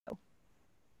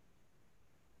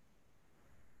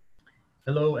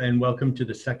Hello and welcome to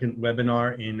the second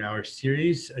webinar in our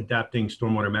series, Adapting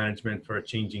Stormwater Management for a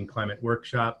Changing Climate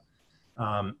Workshop.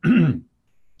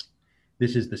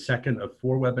 This is the second of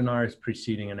 4 webinars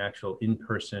preceding an actual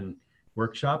in-person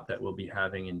workshop that we'll be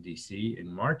having in DC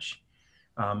in March.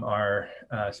 Our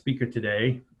speaker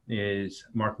today is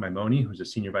Mark Maimone, who's a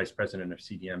Senior Vice President of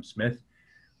CDM Smith.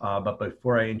 But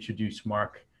before I introduce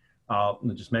Mark, I'll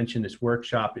just mention this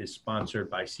workshop is sponsored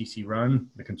by CC-RUN,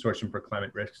 the Consortium for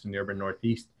Climate Risks in the Urban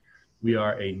Northeast. We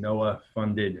are a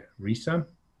NOAA-funded RISA,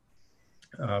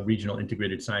 Regional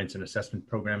Integrated Science and Assessment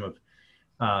Program of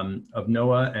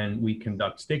NOAA, and we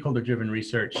conduct stakeholder-driven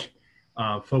research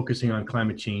focusing on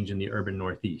climate change in the urban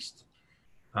Northeast.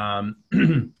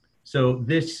 So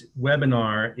this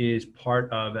webinar is part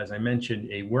of, as I mentioned,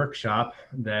 a workshop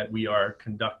that we are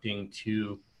conducting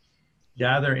to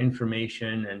gather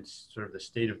information and sort of the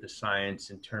state of the science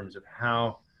in terms of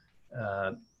how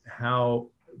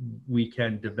we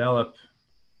can develop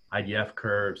IDF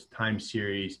curves, time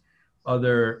series,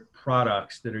 other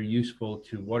products that are useful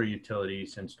to water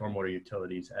utilities and stormwater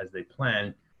utilities as they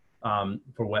plan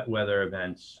for wet weather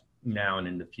events now and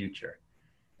in the future.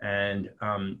 And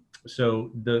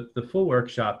so the full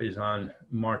workshop is on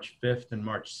March 5th and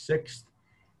March 6th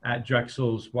at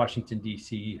Drexel's Washington,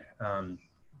 D.C.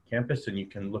 Campus, and you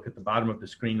can look at the bottom of the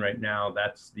screen right now.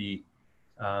 That's the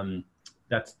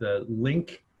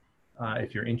link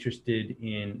if you're interested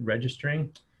in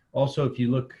registering. Also, if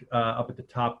you look up at the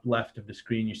top left of the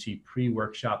screen, you see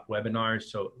pre-workshop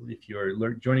webinars. So if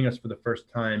you're joining us for the first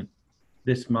time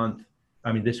this month,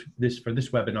 for this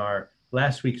webinar,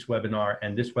 last week's webinar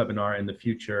and this webinar and the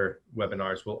future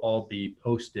webinars will all be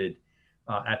posted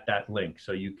at that link.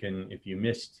 So you can, if you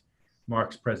missed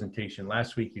Mark's presentation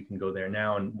last week, you can go there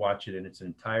now and watch it in its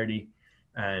entirety.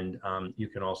 And you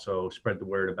can also spread the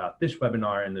word about this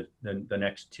webinar and the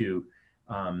next 2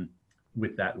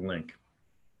 with that link.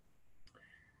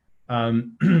 As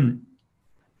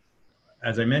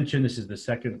I mentioned, this is the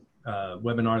second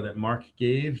webinar that Mark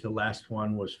gave. The last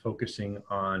one was focusing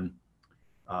on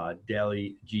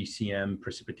daily GCM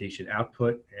precipitation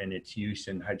output and its use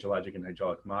in hydrologic and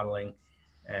hydraulic modeling.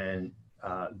 And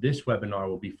this webinar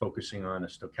will be focusing on a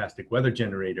stochastic weather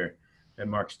generator that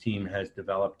Mark's team has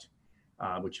developed,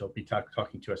 which he'll be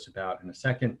talking to us about in a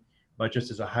second. But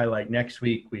just as a highlight, next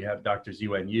week we have Dr.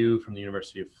 Ziwen Yu from the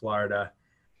University of Florida,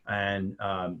 and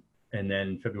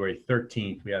then February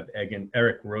 13th we have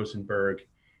Eric Rosenberg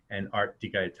and Art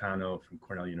DiGaetano from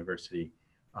Cornell University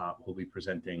who will be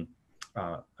presenting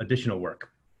additional work.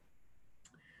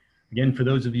 Again, for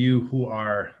those of you who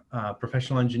are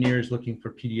professional engineers looking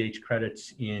for PDH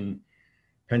credits in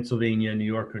Pennsylvania, New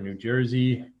York, or New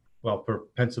Jersey, well, for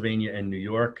Pennsylvania and New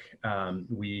York,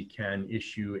 we can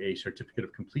issue a certificate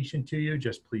of completion to you.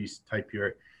 Just please type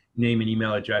your name and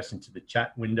email address into the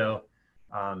chat window.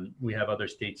 We have other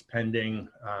states pending,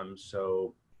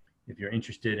 so if you're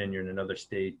interested and you're in another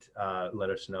state, let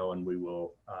us know and we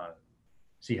will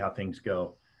see how things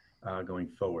go going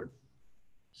forward.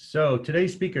 So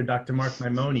today's speaker, Dr. Mark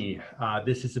Maimone,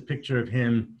 this is a picture of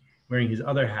him wearing his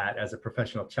other hat as a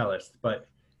professional cellist, but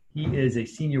he is a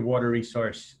senior water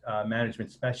resource management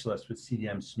specialist with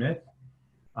CDM Smith.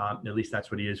 At least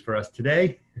that's what he is for us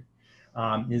today.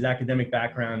 His academic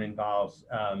background involves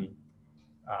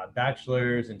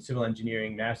bachelor's in civil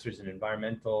engineering, master's in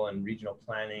environmental and regional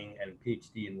planning, and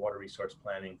PhD in water resource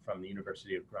planning from the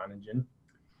University of Groningen.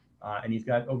 And he's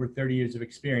got over 30 years of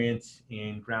experience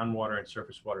in groundwater and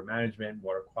surface water management,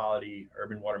 water quality,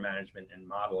 urban water management, and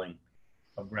modeling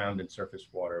of ground and surface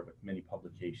water with many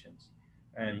publications.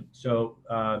 And so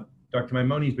Dr.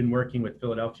 Maimone has been working with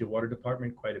Philadelphia Water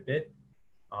Department quite a bit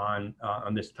on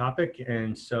this topic.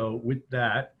 And so with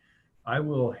that, I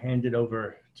will hand it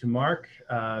over to Mark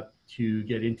to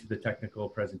get into the technical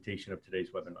presentation of today's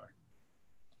webinar.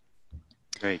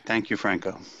 Great, thank you,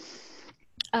 Franco.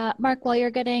 Mark, while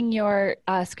you're getting your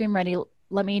screen ready,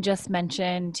 let me just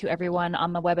mention to everyone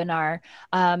on the webinar,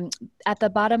 at the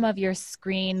bottom of your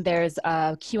screen, there's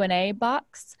a Q&A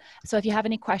box. So if you have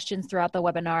any questions throughout the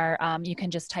webinar, you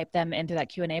can just type them into that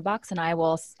Q&A box and I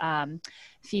will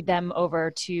feed them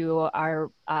over to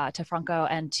Franco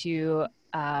and to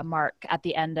Mark at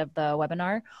the end of the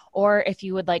webinar. Or if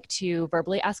you would like to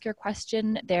verbally ask your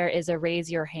question, there is a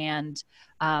raise your hand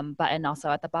button also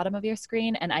at the bottom of your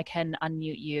screen, and I can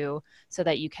unmute you so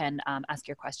that you can ask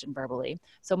your question verbally.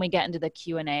 So when we get into the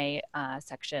Q&A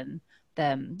section,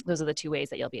 then those are the 2 ways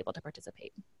that you'll be able to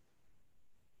participate.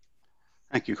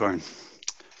 Thank you, Corin.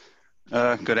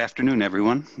 Good afternoon,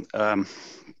 everyone.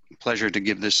 Pleasure to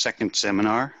give this second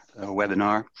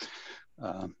webinar.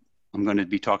 I'm going to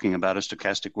be talking about a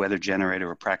stochastic weather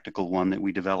generator, a practical one that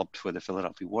we developed for the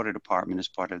Philadelphia Water Department as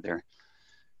part of their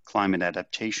climate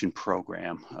adaptation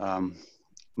program.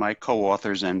 My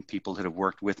co-authors and people that have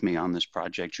worked with me on this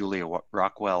project, Julia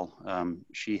Rockwell,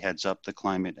 she heads up the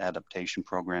climate adaptation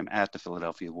program at the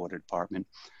Philadelphia Water Department,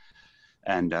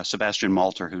 and Sebastian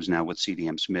Malter, who's now with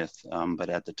CDM Smith, but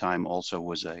at the time also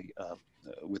was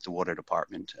with the Water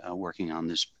Department working on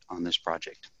this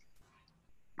project.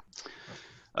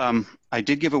 I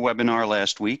did give a webinar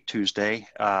last week, Tuesday.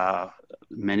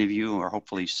 Many of you, or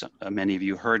hopefully many of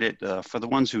you, heard it. For the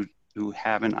ones who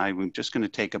haven't, I'm just going to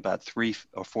take about 3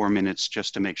 or 4 minutes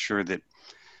just to make sure that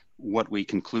what we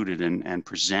concluded and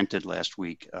presented last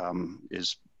week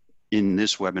is in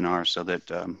this webinar, so that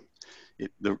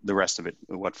the rest of it,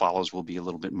 what follows, will be a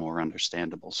little bit more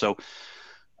understandable. So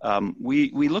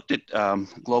we looked at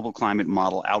global climate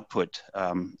model output,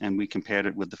 and we compared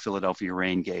it with the Philadelphia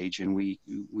rain gauge, and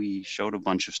we showed a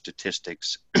bunch of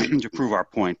statistics to prove our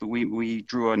point, but we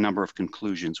drew a number of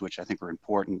conclusions which I think are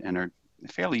important and are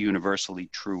fairly universally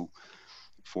true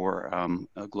for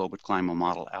a global climate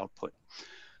model output.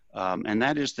 And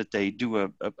that is that they do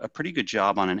a pretty good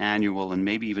job on an annual and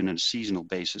maybe even a seasonal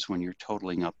basis when you're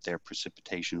totaling up their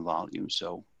precipitation volume.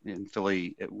 So in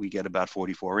Philly, we get about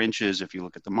 44 inches. If you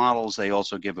look at the models, they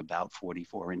also give about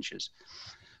 44 inches.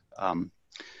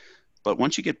 But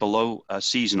once you get below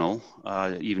seasonal,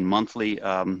 even monthly,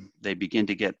 they begin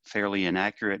to get fairly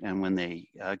inaccurate. And when they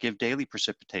give daily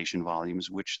precipitation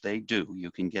volumes, which they do,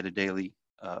 you can get a daily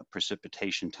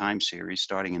precipitation time series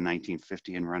starting in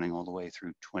 1950 and running all the way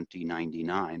through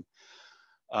 2099.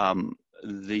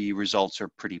 The results are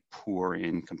pretty poor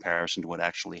in comparison to what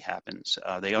actually happens.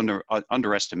 They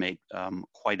underestimate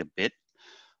quite a bit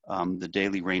the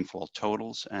daily rainfall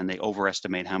totals, and they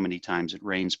overestimate how many times it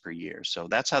rains per year. So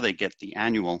that's how they get the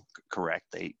annual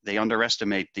correct. They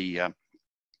underestimate the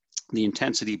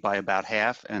intensity by about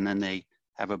half, and then they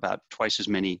have about twice as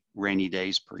many rainy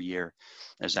days per year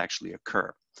as actually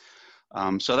occur.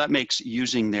 So that makes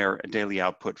using their daily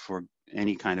output for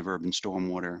any kind of urban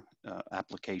stormwater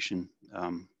application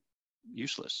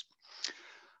useless.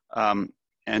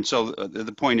 And so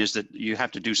the point is that you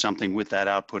have to do something with that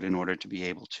output in order to be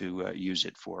able to use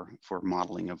it for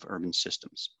modeling of urban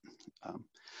systems.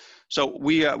 So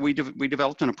we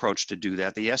developed an approach to do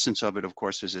that. The essence of it, of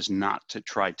course, is not to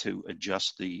try to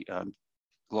adjust the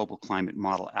global climate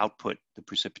model output, the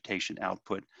precipitation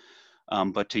output,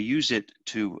 but to use it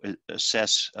to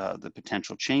assess the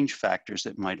potential change factors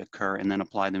that might occur and then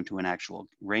apply them to an actual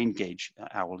rain gauge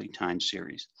hourly time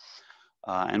series.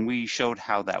 And we showed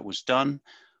how that was done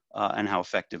and how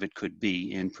effective it could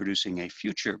be in producing a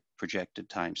future projected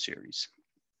time series.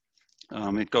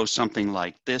 It goes something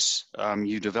like this.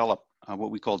 You develop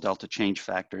what we call delta change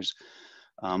factors,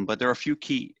 but there are a few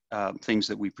key things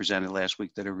that we presented last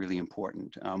week that are really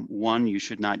important. One, you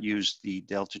should not use the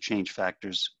delta change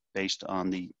factors based on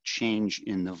the change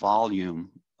in the volume,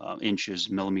 inches,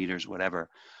 millimeters, whatever,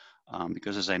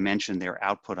 because as I mentioned, their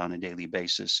output on a daily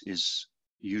basis is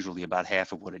usually about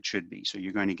half of what it should be. So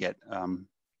you're going to get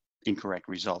incorrect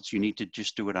results. You need to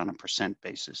just do it on a percent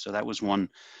basis. So that was one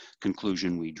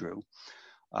conclusion we drew.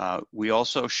 We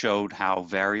also showed how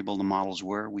variable the models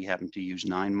were. We happened to use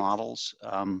 9 models.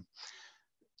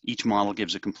 Each model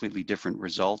gives a completely different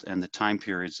result, and the time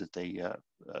periods that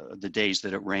the days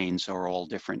that it rains are all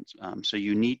different. So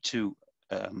you need to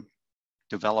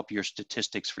develop your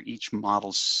statistics for each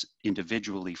model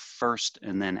individually first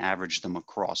and then average them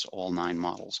across all 9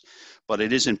 models. But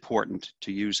it is important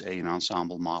to use an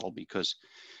ensemble model because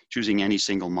choosing any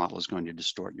single model is going to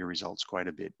distort your results quite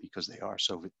a bit because they are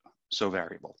so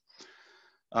variable.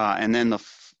 And then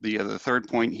the third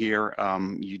point here,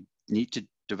 you need to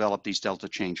develop these delta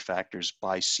change factors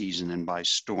by season and by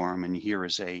storm. And here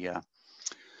is an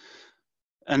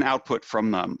output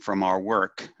from our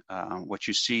work. What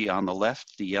you see on the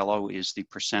left, the yellow is the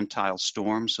percentile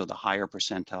storm. So the higher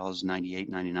percentile is 98,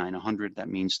 99, 100. That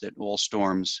means that all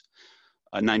storms,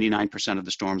 99% of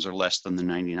the storms are less than the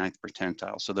 99th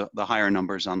percentile. So the higher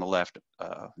numbers on the left,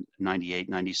 98,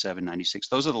 97, 96,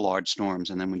 those are the large storms.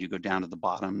 And then when you go down to the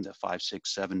bottom, the 5,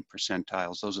 6, 7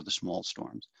 percentiles, those are the small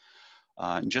storms.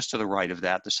 And just to the right of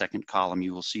that, the second column,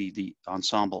 you will see the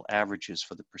ensemble averages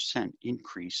for the percent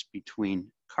increase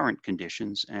between current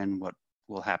conditions and what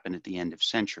will happen at the end of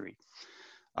century.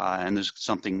 And there's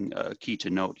something key to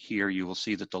note here. You will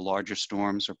see that the larger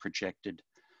storms are projected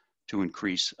to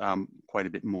increase quite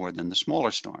a bit more than the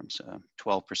smaller storms,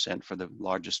 12% for the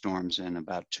largest storms and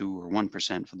about 2 or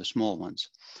 1% for the small ones.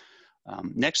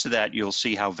 Next to that, you'll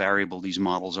see how variable these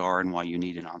models are and why you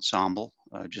need an ensemble.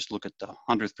 Just look at the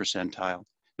 100th percentile.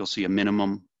 You'll see a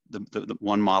minimum the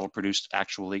one model produced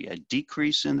actually a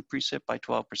decrease in the precip by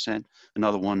 12%,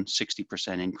 another one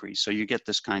 60% increase. So you get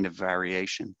this kind of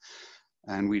variation,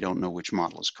 and we don't know which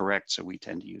model is correct, so we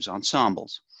tend to use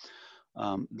ensembles.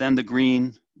 Then the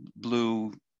green,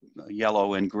 blue,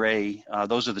 yellow, and gray,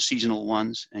 those are the seasonal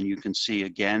ones, and you can see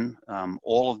again,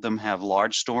 all of them have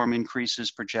large storm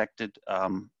increases projected,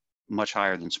 much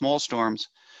higher than small storms.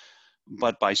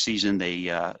 But by season,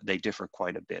 they differ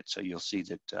quite a bit. So you'll see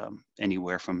that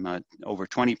anywhere from over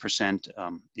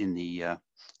 20% in the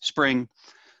spring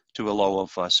to a low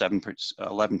of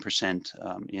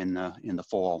 11% in the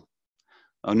fall.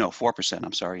 Oh no, 4%,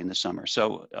 I'm sorry, in the summer.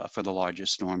 So for the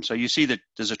largest storm. So you see that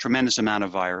there's a tremendous amount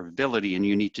of variability, and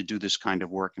you need to do this kind of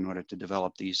work in order to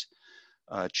develop these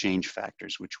change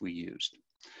factors, which we used.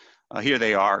 Here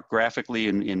they are graphically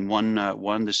in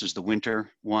one. This is the winter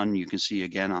one. You can see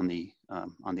again on the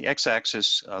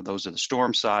x-axis, those are the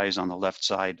storm size. On the left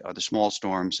side are the small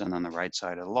storms, and on the right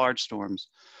side are the large storms.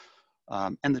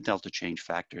 And the delta change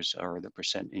factors are the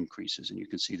percent increases, and you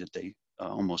can see that they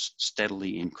almost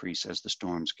steadily increase as the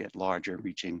storms get larger,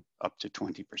 reaching up to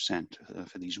 20%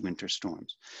 for these winter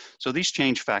storms. So these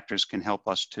change factors can help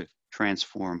us to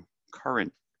transform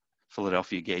current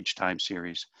Philadelphia gauge time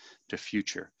series to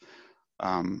future.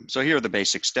 So here are the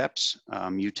basic steps.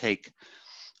 You take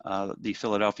the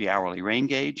Philadelphia hourly rain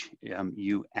gauge,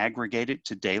 you aggregate it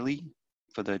to daily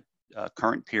for the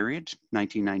current period,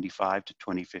 1995 to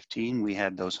 2015. We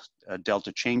had those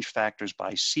delta change factors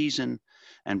by season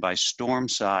and by storm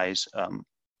size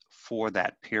for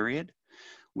that period.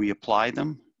 We apply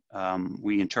them.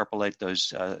 We interpolate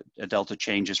those delta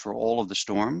changes for all of the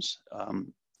storms.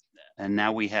 And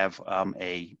now we have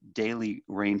a daily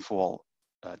rainfall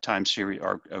time series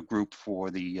or a group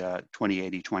for the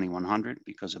 2080-2100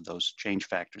 because of those change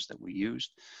factors that we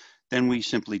used. Then we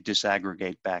simply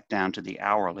disaggregate back down to the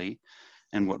hourly,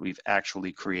 and what we've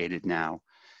actually created now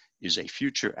is a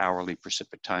future hourly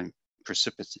precipitation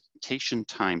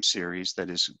time series that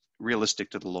is realistic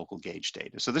to the local gauge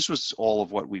data. So this was all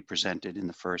of what we presented in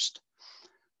the first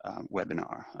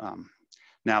webinar.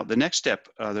 Now, the next step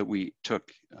that we took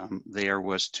there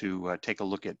was to take a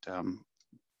look at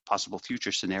possible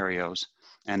future scenarios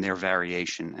and their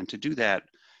variation. And to do that,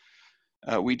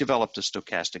 we developed a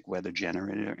stochastic weather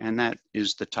generator, and that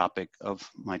is the topic of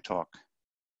my talk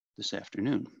this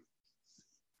afternoon.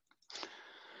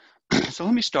 So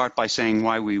let me start by saying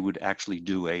why we would actually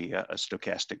do a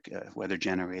stochastic weather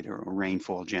generator or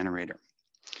rainfall generator.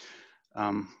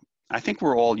 I think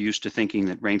we're all used to thinking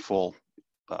that rainfall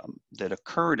that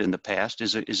occurred in the past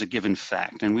is a given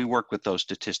fact, and we work with those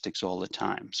statistics all the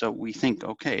time. So we think,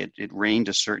 okay, it rained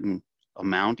a certain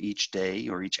amount each day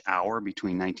or each hour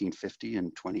between 1950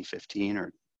 and 2015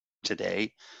 or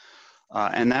today,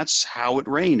 and that's how it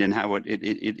rained, and how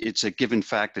it's a given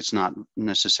fact. It's not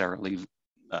necessarily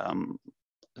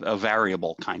a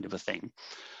variable kind of a thing.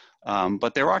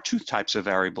 But there are two types of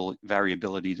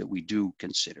variability that we do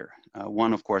consider.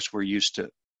 One, of course, we're used to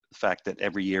the fact that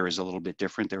every year is a little bit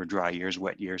different. There are dry years,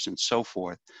 wet years, and so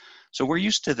forth. So we're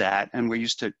used to that, and we're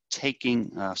used to taking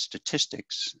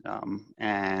statistics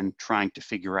and trying to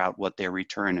figure out what their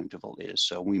return interval is.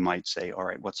 So we might say, all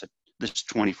right, this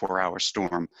 24-hour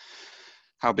storm,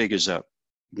 how big is a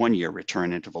one-year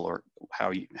return interval, or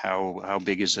how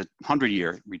big is a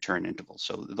 100-year return interval?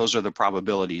 So those are the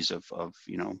probabilities of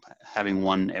having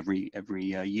one every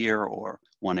year or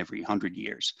one every 100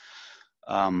 years.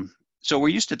 So we're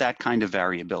used to that kind of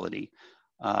variability.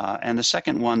 And the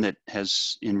second one that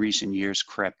has in recent years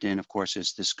crept in, of course,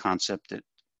 is this concept that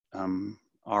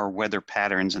our weather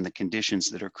patterns and the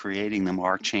conditions that are creating them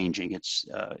are changing. It's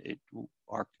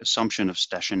our assumption of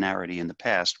stationarity in the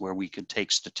past, where we could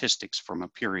take statistics from a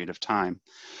period of time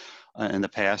in the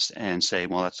past and say,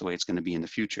 well, that's the way it's going to be in the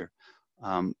future,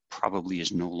 probably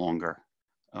is no longer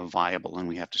viable. And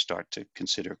we have to start to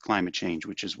consider climate change,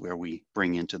 which is where we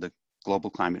bring into the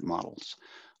global climate models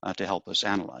to help us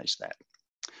analyze that.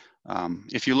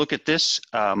 If you look at this,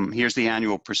 here's the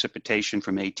annual precipitation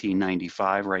from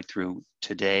 1895 right through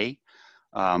today.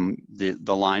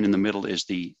 The line in the middle is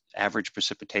the average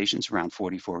precipitation, is around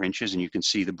 44 inches, and you can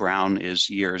see the brown is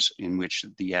years in which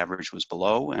the average was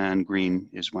below, and green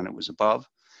is when it was above.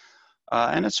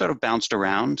 And it sort of bounced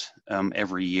around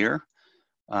every year,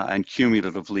 and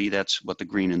cumulatively, that's what the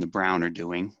green and the brown are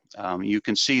doing. You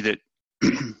can see that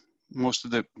most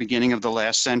of the beginning of the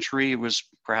last century, it was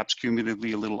perhaps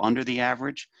cumulatively a little under the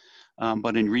average.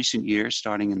 But in recent years,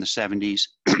 starting in the 70s,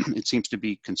 it seems to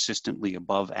be consistently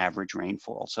above average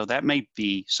rainfall. So that may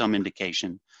be some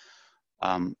indication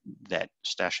that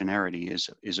stationarity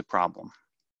is a problem.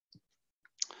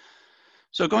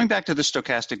 So going back to the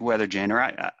stochastic weather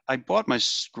generator, I bought my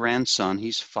grandson,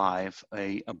 he's 5,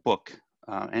 a book.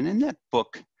 And in that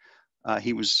book,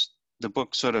 the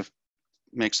book sort of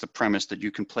makes the premise that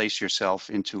you can place yourself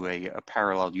into a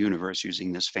parallel universe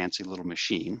using this fancy little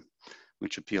machine,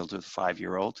 which appealed to the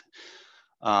 5-year-old.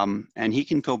 And he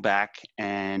can go back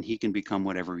and he can become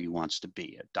whatever he wants to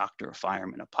be, a doctor, a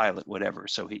fireman, a pilot, whatever.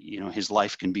 So his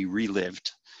life can be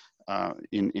relived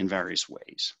in various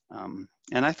ways.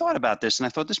 And I thought about this, and I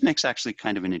thought this makes actually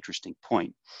kind of an interesting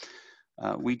point.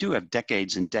 We do have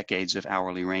decades and decades of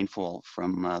hourly rainfall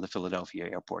from the Philadelphia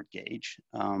airport gauge,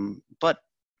 but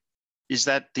is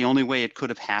that the only way it could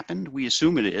have happened? We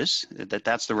assume it is,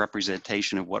 that's the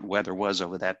representation of what weather was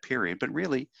over that period, but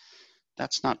really,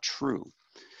 that's not true.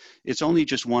 It's only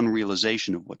just one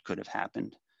realization of what could have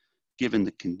happened. Given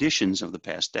the conditions of the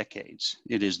past decades,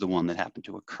 it is the one that happened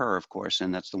to occur, of course,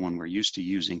 and that's the one we're used to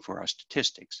using for our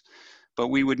statistics. But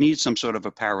we would need some sort of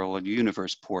a parallel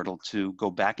universe portal to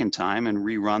go back in time and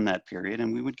rerun that period,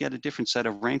 and we would get a different set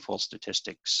of rainfall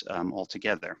statistics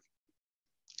altogether.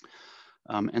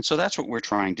 And so that's what we're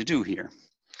trying to do here.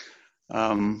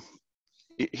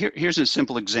 Here's a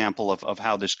simple example of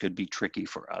how this could be tricky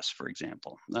for us, for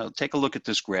example. Take a look at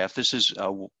this graph. This is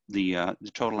the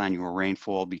total annual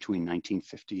rainfall between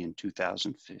 1950 and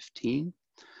 2015.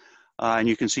 And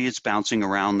you can see it's bouncing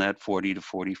around that 40 to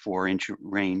 44 inch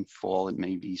rainfall. It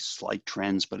may be slight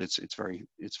trends, but it's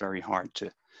very hard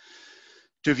to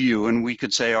view. And we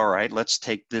could say, all right, let's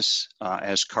take this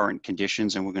as current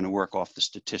conditions, and we're going to work off the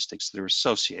statistics that are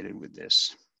associated with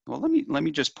this. Well, let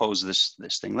me just pose this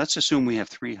thing. Let's assume we have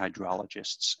 3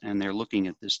 hydrologists, and they're looking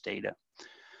at this data.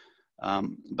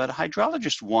 But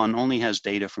hydrologist 1 only has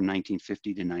data from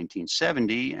 1950 to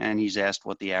 1970, and he's asked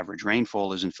what the average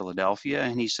rainfall is in Philadelphia,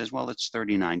 and he says, well, it's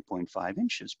 39.5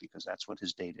 inches, because that's what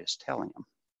his data is telling him.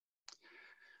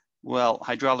 Well,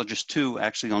 hydrologist 2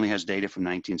 actually only has data from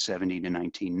 1970 to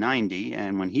 1990,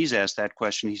 and when he's asked that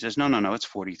question, he says, no, it's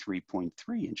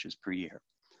 43.3 inches per year.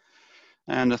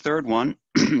 And the third one,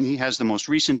 he has the most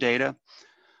recent data,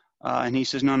 and he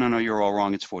says, no, you're all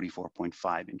wrong, it's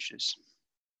 44.5 inches.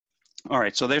 All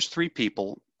right, so there's 3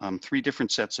 people, 3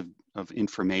 different sets of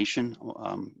information.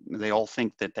 They all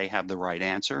think that they have the right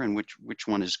answer, and which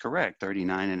one is correct?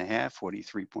 39.5,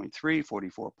 43.3,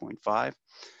 44.5.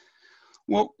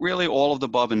 Well, really all of the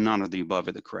above and none of the above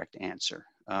are the correct answer.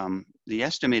 The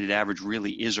estimated average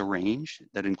really is a range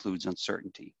that includes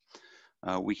uncertainty.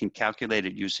 We can calculate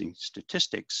it using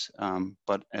statistics,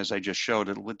 but as I just showed,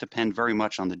 it would depend very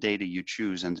much on the data you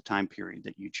choose and the time period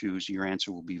that you choose. Your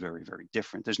answer will be very, very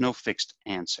different. There's no fixed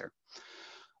answer.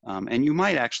 And you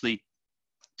might actually,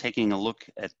 taking a look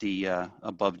at the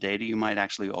above data, you might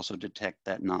actually also detect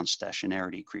that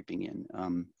non-stationarity creeping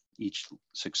in. Each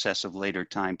successive later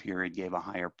time period gave a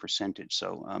higher percentage.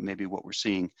 So maybe what we're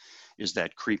seeing is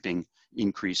that creeping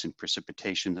increase in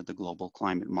precipitation that the global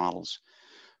climate models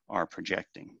are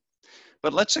projecting.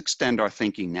 But let's extend our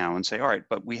thinking now and say, all right,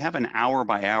 but we have an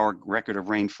hour-by-hour record of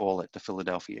rainfall at the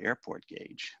Philadelphia airport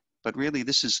gauge. But really,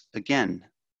 this is, again,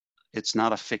 it's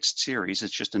not a fixed series.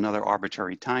 It's just another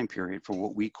arbitrary time period for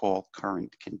what we call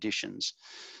current conditions.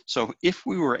 So if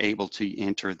we were able to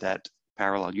enter that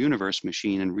parallel universe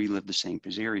machine and relive the same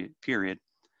period,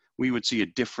 we would see a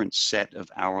different set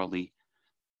of hourly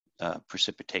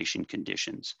precipitation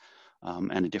conditions.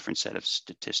 And a different set of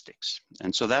statistics.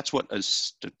 And so that's what a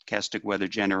stochastic weather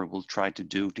generator will try to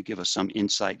do, to give us some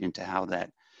insight into how that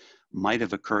might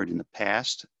have occurred in the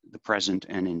past, the present,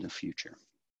 and in the future.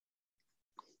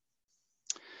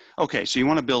 Okay, so you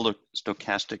want to build a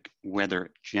stochastic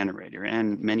weather generator,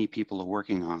 and many people are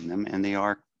working on them, and they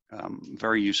are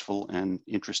very useful and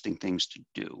interesting things to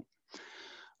do.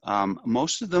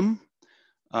 Most of them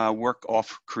work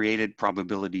off created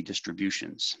probability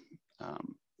distributions.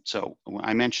 So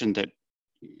I mentioned that,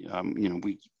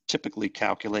 we typically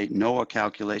calculate, NOAA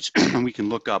calculates, and we can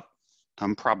look up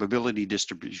probability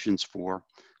distributions for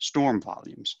storm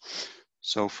volumes.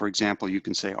 So for example, you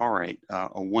can say, all right,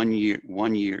 a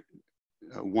 1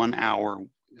 hour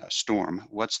storm,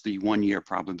 what's the 1 year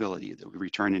probability, the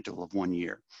return interval of 1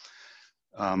 year?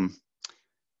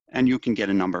 And you can get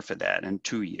a number for that, and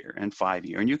 2 year and 5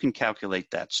 year. And you can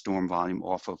calculate that storm volume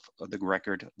off of the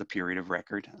record, the period of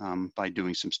record, by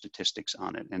doing some statistics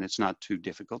on it. And it's not too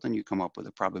difficult, and you come up with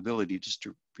a probability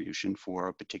distribution for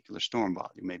a particular storm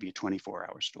volume, maybe a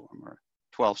 24-hour storm or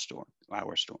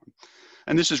 12-hour storm.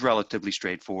 And this is relatively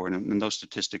straightforward, and those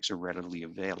statistics are readily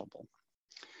available.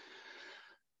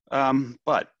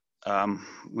 But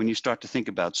when you start to think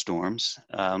about storms,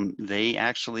 they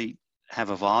actually have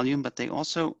a volume, but they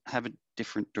also have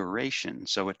different duration.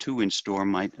 So a 2-inch storm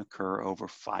might occur over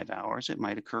 5 hours. It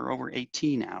might occur over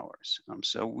 18 hours.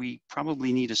 So we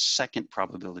probably need a second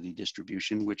probability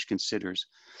distribution, which considers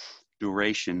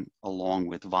duration along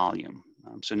with volume.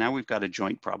 So now we've got a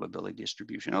joint probability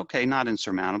distribution. Okay, not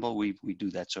insurmountable. We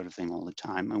do that sort of thing all the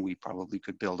time, and we probably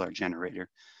could build our generator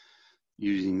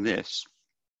using this.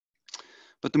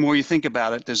 But the more you think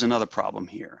about it, there's another problem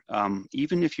here.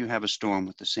 Even if you have a storm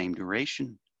with the same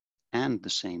duration and the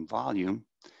same volume,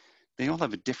 they all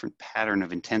have a different pattern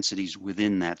of intensities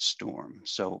within that storm.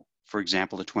 So, for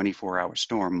example, a 24-hour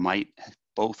storm might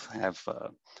both have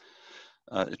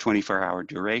a 24-hour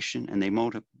duration, and they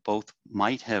both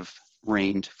might have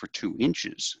rained for 2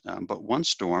 inches, but one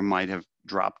storm might have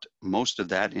dropped most of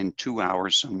that in 2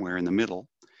 hours somewhere in the middle,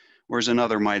 whereas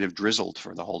another might have drizzled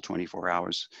for the whole 24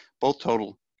 hours. Both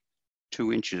total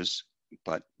 2 inches,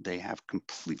 but they have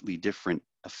completely different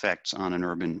effects on an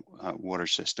urban water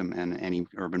system and any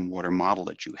urban water model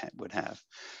that you would have.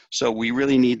 So we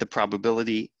really need the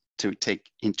probability to take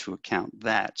into account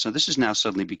that. So this is now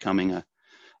suddenly becoming a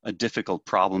difficult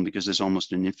problem because there's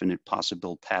almost an infinite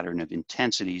possible pattern of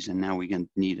intensities, and now we can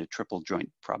need a triple joint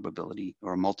probability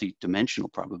or a multi-dimensional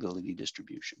probability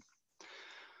distribution.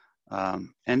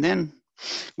 And then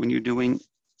when you're doing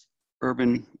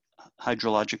urban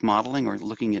hydrologic modeling or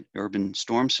looking at urban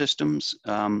storm systems,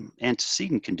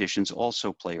 antecedent conditions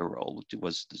also play a role.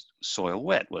 Was the soil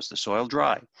wet? Was the soil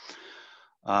dry?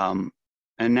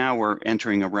 And now we're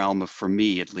entering a realm of, for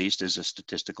me at least, is a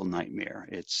statistical nightmare.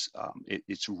 It's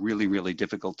really, really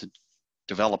difficult to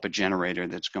develop a generator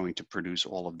that's going to produce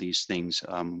all of these things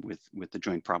with the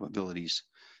joint probabilities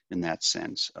in that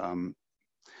sense.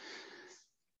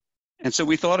 And so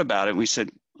we thought about it and we said,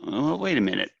 oh, wait a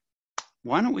minute.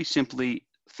 Why don't we simply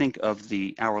think of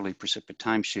the hourly precipit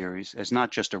time series as not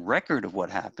just a record of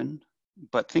what happened,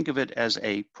 but think of it as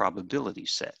a probability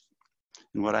set.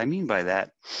 And what I mean by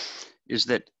that is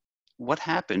that what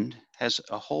happened has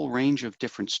a whole range of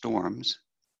different storms,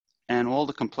 and all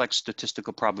the complex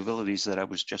statistical probabilities that I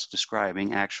was just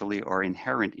describing actually are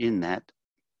inherent in that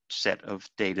set of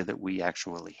data that we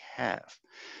actually have.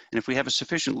 And if we have a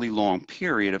sufficiently long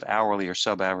period of hourly or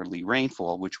sub-hourly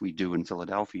rainfall, which we do in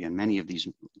Philadelphia and many of these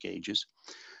gauges,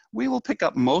 we will pick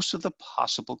up most of the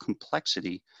possible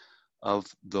complexity of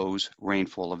those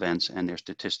rainfall events and their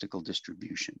statistical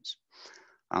distributions.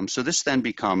 So this then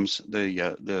becomes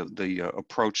the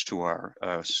approach to our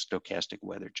stochastic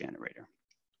weather generator.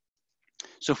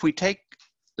 So if we take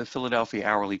the Philadelphia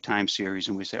hourly time series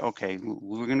and we say, okay,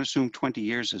 we're going to assume 20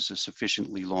 years is a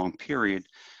sufficiently long period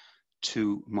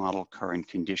to model current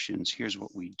conditions. Here's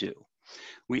what we do.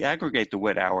 We aggregate the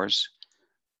wet hours,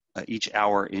 each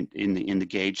hour in the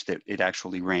gauge that it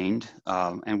actually rained,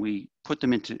 and we put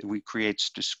them into, we create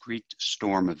discrete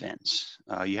storm events.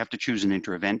 You have to choose an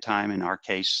inter-event time. In our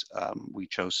case, we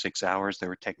chose 6 hours. There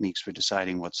were techniques for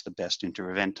deciding what's the best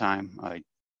inter-event time. I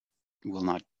will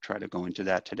not try to go into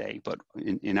that today, but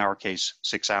in our case,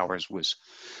 6 hours was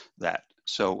that.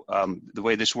 So the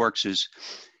way this works is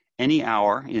any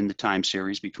hour in the time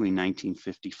series between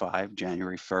 1955,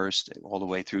 January 1st, all the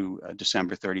way through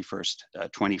December 31st,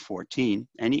 2014,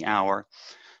 any hour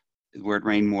where it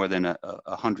rained more than a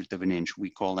 100th of an inch,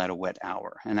 we call that a wet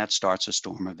hour, and that starts a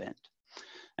storm event.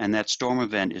 And that storm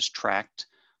event is tracked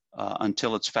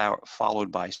until it's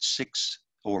followed by 6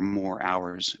 or more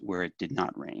hours where it did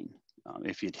not rain.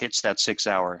 If it hits that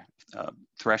 6-hour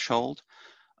threshold,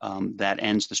 that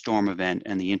ends the storm event,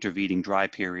 and the intervening dry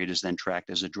period is then tracked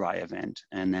as a dry event.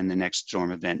 And then the next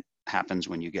storm event happens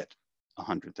when you get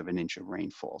 100th of an inch of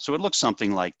rainfall. So it looks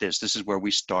something like this. This is where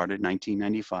we started,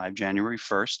 1995, January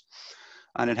 1st,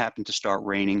 and it happened to start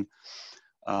raining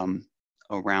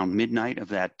around midnight of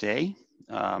that day.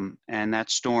 And that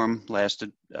storm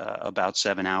lasted about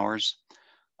 7 hours.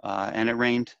 And it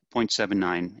rained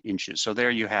 0.79 inches. So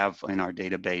there you have in our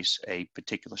database a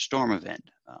particular storm event.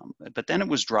 But then it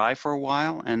was dry for a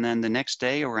while, and then the next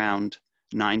day around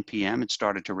 9 p.m. it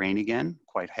started to rain again,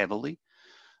 quite heavily.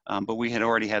 But we had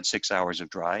already had 6 hours of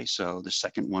dry, so the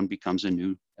second one becomes a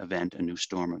new event, a new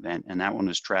storm event, and that one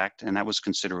is tracked, and that was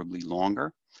considerably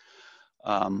longer.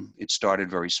 It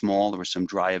started very small. There were some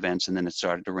dry events, and then it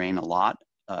started to rain a lot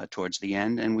towards the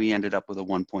end, and we ended up with a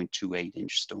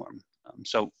 1.28-inch storm.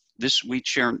 So this we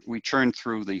churned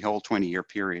through the whole 20-year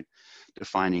period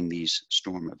defining these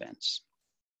storm events.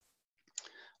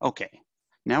 Okay,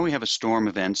 now we have a storm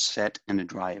event set and a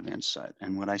dry event set.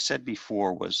 And what I said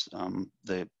before was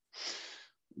the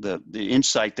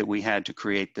insight that we had to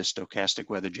create the stochastic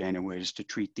weather generator is to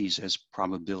treat these as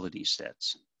probability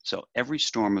sets. So every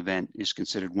storm event is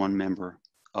considered one member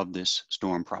of this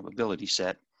storm probability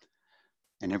set.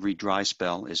 and every dry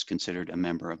spell is considered a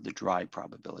member of the dry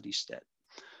probability set.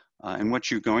 And what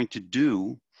you're going to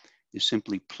do is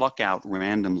simply pluck out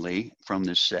randomly from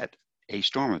this set a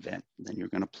storm event. Then you're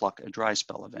going to pluck a dry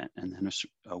spell event, and then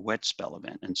a wet spell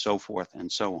event, and so forth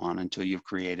and so on until you've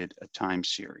created a time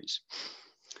series.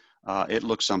 It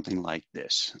looks something like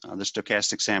this. The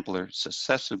stochastic sampler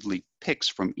successively picks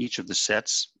from each of the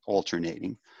sets,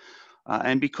 alternating.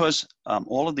 And because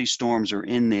all of these storms are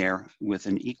in there with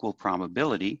an equal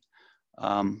probability,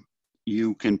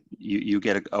 you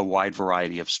get a wide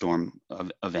variety of storm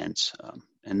events.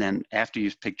 And then after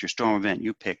you've picked your storm event,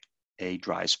 you pick a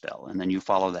dry spell, and then you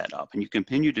follow that up. And you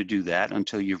continue to do that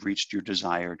until you've reached your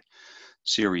desired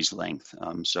series length.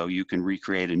 So you can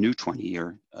recreate a new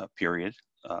 20-year period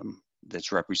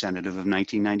that's representative of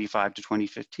 1995 to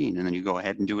 2015. And then you go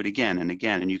ahead and do it again and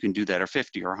again. And you can do that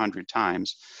 50 or 100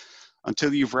 times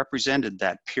until you've represented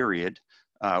that period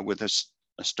with a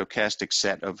stochastic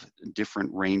set of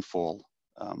different rainfall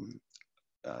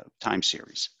time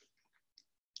series.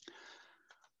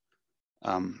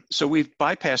 So we've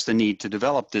bypassed the need to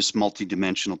develop this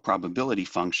multidimensional probability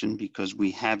function because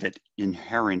we have it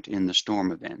inherent in the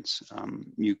storm events.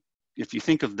 If you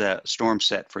think of the storm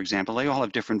set, for example, they all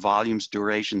have different volumes,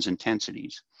 durations,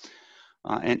 intensities.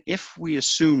 And if we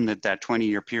assume that that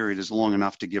 20-year period is long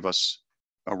enough to give us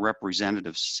a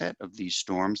representative set of these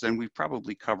storms, then we've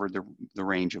probably covered the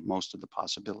range of most of the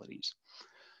possibilities.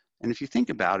 And if you think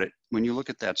about it, when you look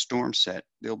at that storm set,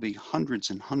 there'll be hundreds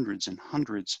and hundreds and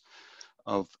hundreds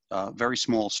of very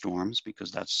small storms,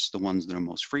 because that's the ones that are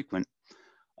most frequent,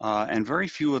 and very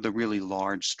few of the really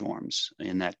large storms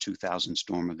in that 2,000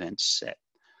 storm event set.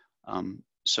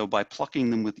 So by plucking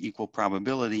them with equal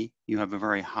probability, you have a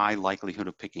very high likelihood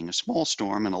of picking a small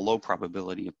storm and a low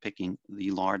probability of picking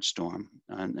the large storm.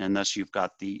 And thus you've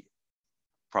got the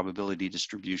probability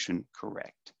distribution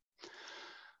correct.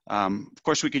 Of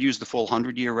course, we could use the full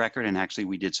 100-year record, and actually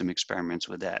we did some experiments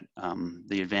with that.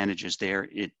 The advantage is there,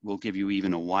 it will give you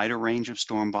even a wider range of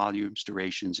storm volumes,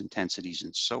 durations, intensities,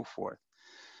 and so forth.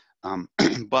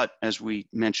 But as we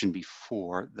mentioned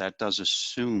before, that does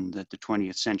assume that the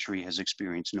 20th century has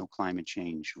experienced no climate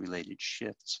change related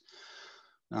shifts.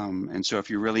 And so if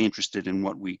you're really interested in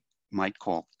what we might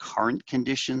call current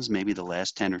conditions, maybe the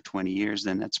last 10 or 20 years,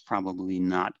 then that's probably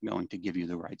not going to give you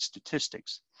the right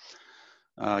statistics.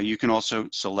 You can also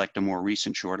select a more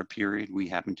recent, shorter period. We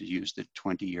happen to use the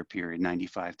 20-year period,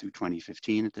 95 through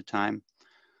 2015 at the time.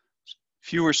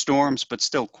 Fewer storms, but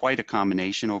still quite a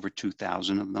combination, over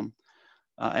 2,000 of them.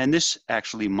 And this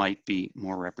actually might be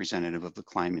more representative of the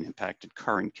climate impacted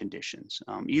current conditions.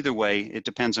 Either way, it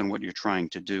depends on what you're trying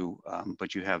to do,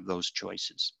 but you have those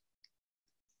choices.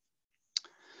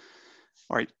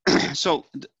 All right, so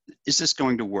is this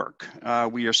going to work?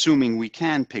 We are assuming we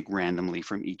can pick randomly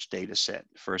from each data set.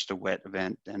 First a wet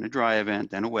event, then a dry event,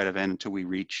 then a wet event, until we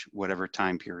reach whatever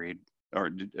time period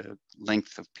or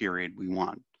length of period we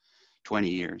want, 20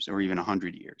 years or even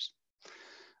 100 years.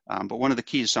 But one of the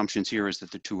key assumptions here is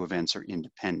that the two events are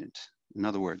independent. In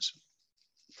other words,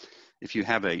 if you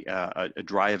have a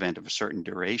dry event of a certain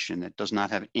duration that does not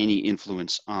have any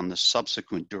influence on the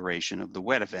subsequent duration of the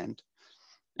wet event,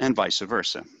 and vice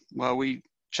versa. Well, we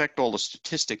checked all the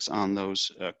statistics on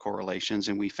those correlations,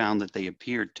 and we found that they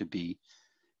appeared to be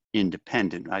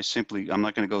independent. I'm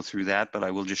not going to go through that, but I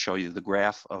will just show you the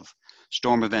graph of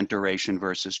storm event duration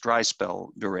versus dry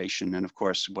spell duration. And of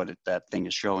course, what that thing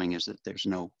is showing is that there's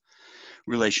no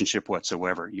relationship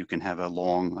whatsoever. You can have a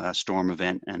long storm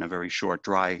event and a very short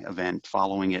dry event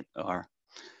following it, or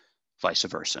vice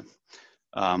versa.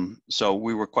 So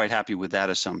we were quite happy with that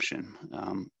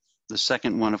assumption. The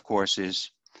second one, of course,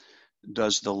 is,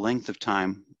 does the length of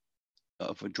time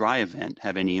of a dry event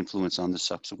have any influence on the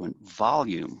subsequent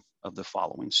volume of the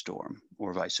following storm,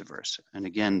 or vice versa? And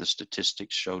again, the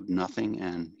statistics showed nothing,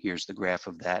 and here's the graph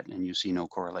of that, and you see no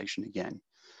correlation again.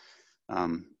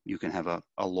 You can have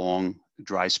a long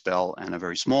dry spell and a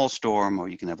very small storm, or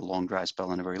you can have a long dry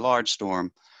spell and a very large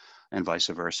storm, and vice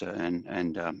versa,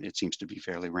 and it seems to be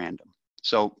fairly random.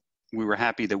 So we were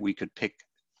happy that we could pick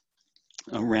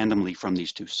randomly from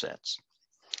these two sets.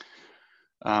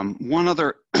 One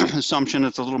other assumption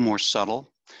that's a little more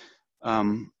subtle.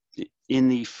 In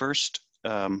the first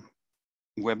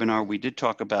webinar, we did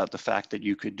talk about the fact that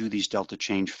you could do these delta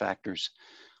change factors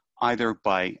either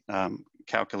by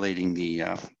calculating the,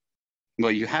 well,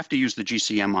 you have to use the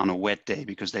GCM on a wet day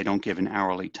because they don't give an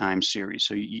hourly time series.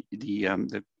 So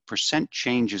the percent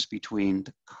changes between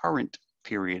the current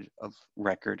period of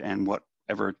record and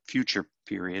whatever future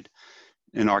period,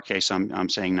 in our case, I'm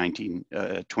saying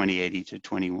 2080 to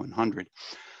 2100.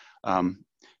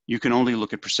 you can only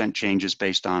look at percent changes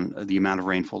based on the amount of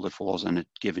rainfall that falls on a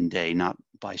given day, not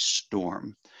by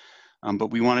storm. But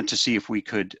we wanted to see if we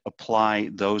could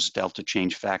apply those delta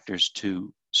change factors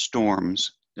to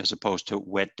storms as opposed to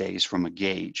wet days from a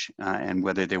gauge, and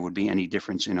whether there would be any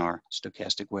difference in our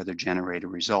stochastic weather generator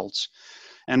results.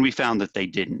 And we found that they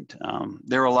didn't.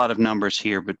 There are a lot of numbers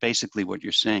here, but basically what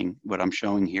you're saying, what I'm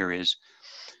showing here is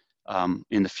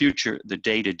in the future, the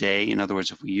day-to-day, in other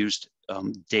words, if we used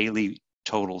daily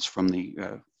totals from the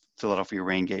Philadelphia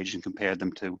rain gauge and compared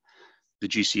them to the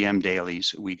GCM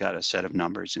dailies, we got a set of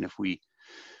numbers. And if we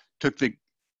took the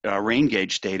rain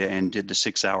gauge data and did the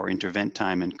 6-hour intervent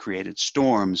time and created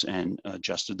storms and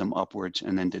adjusted them upwards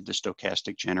and then did the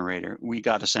stochastic generator, we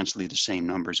got essentially the same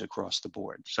numbers across the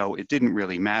board. So it didn't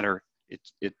really matter.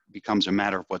 It becomes a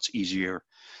matter of what's easier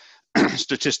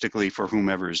statistically for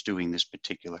whomever is doing this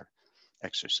particular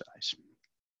exercise.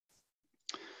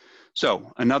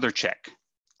 So another check.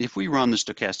 If we run the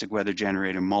stochastic weather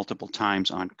generator multiple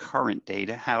times on current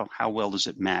data, how well does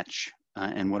it match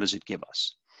and what does it give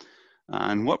us?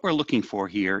 And what we're looking for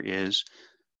here is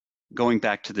going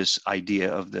back to this idea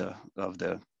of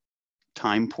the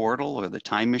time portal or the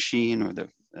time machine or the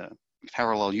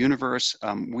parallel universe.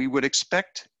 We would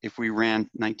expect if we ran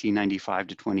 1995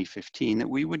 to 2015 that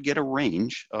we would get a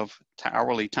range of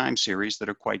hourly time series that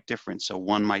are quite different. So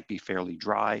one might be fairly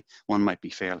dry, one might be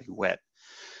fairly wet.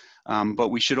 But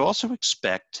we should also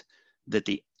expect that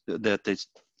the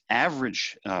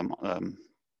average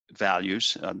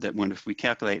values, if we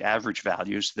calculate average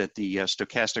values, that the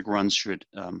stochastic runs should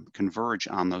converge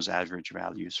on those average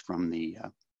values from the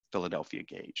Philadelphia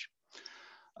gauge.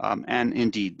 And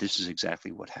indeed, this is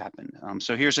exactly what happened.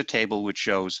 So here's a table which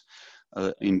shows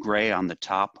in gray on the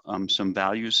top some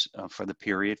values for the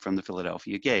period from the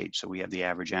Philadelphia gauge. So we have the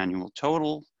average annual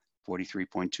total,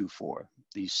 43.24.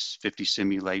 These 50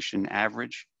 simulation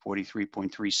average,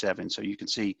 43.37. So you can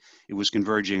see it was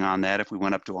converging on that. If we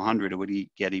went up to 100, it would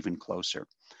get even closer.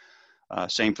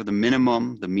 Same for the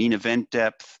minimum, the mean event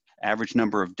depth, average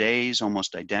number of days,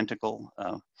 almost identical.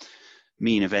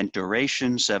 Mean event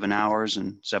duration, 7 hours,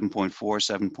 and 7.4,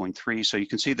 7.3. So you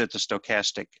can see that the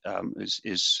stochastic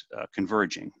is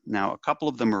converging. Now, a couple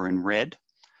of them are in red.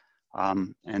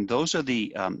 And those are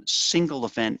the single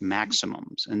event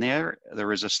maximums. And there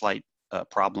is a slight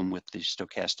problem with the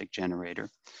stochastic generator.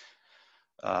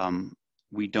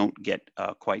 We don't get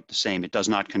quite the same. It does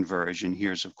not converge. And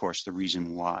here's, of course, the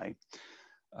reason why.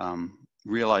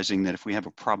 Realizing that if we have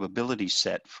a probability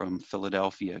set from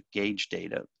Philadelphia gauge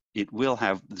data, it will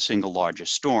have the single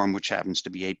largest storm, which happens to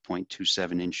be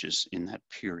 8.27 inches in that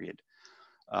period.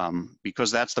 Because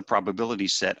that's the probability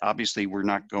set, obviously we're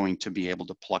not going to be able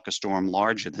to pluck a storm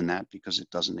larger than that because it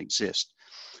doesn't exist.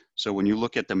 So when you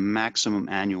look at the maximum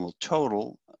annual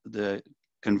total, the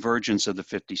convergence of the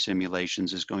 50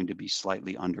 simulations is going to be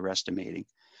slightly underestimating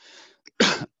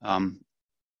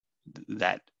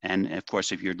that. And of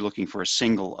course, if you're looking for a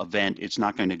single event, it's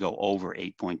not going to go over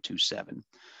 8.27.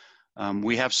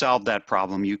 We have solved that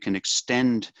problem. You can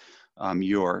extend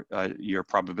your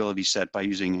probability set by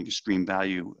using an extreme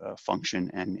value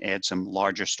function and add some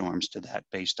larger storms to that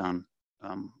based on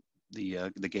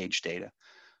the gauge data,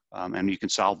 and you can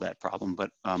solve that problem.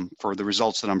 But for the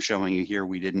results that I'm showing you here,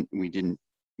 we didn't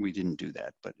do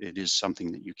that. But it is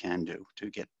something that you can do to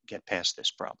get past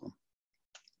this problem.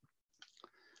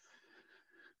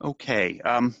 Okay,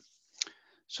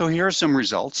 so here are some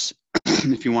results.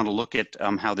 If you want to look at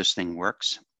how this thing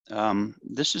works.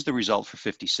 This is the result for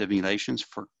 50 simulations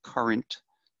for current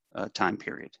time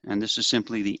period. And this is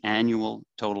simply the annual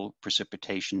total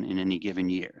precipitation in any given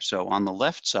year. So on the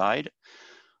left side,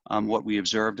 what we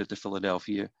observed at the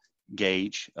Philadelphia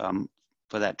gauge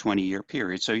for that 20-year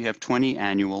period. So you have 20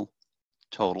 annual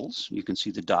totals. You can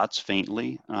see the dots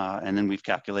faintly. And then we've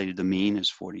calculated the mean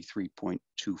is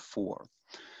 43.24.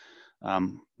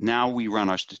 Now we run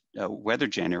our weather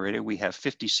generator. We have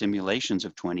 50 simulations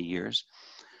of 20 years.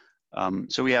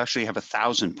 So we actually have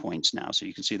 1,000 points now. So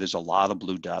you can see there's a lot of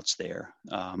blue dots there.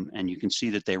 And you can see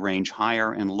that they range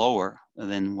higher and lower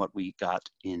than what we got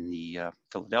in the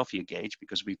Philadelphia gauge,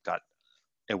 because we've got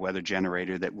a weather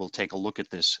generator that will take a look at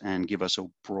this and give us a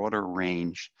broader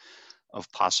range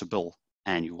of possible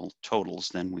annual totals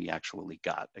than we actually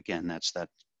got. Again, that's that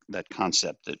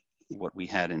concept that what we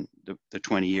had in the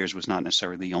 20 years was not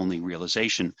necessarily the only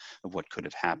realization of what could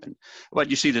have happened. But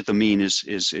you see that the mean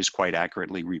is quite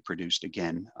accurately reproduced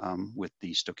again with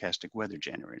the stochastic weather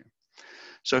generator.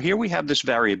 So here we have this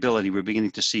variability. We're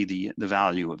beginning to see the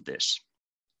value of this.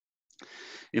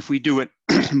 If we do it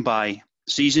by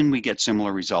season, we get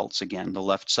similar results. Again, the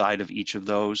left side of each of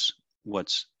those,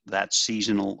 what's that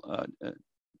seasonal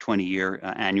 20-year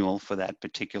annual for that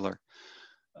particular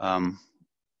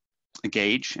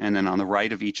gauge. And then on the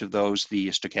right of each of those, the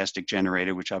stochastic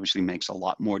generator, which obviously makes a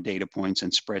lot more data points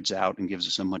and spreads out and gives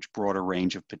us a much broader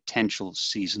range of potential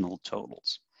seasonal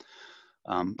totals.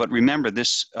 But remember,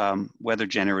 this weather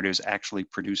generator is actually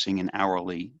producing an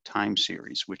hourly time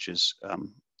series, which is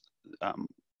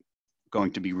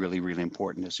going to be really, really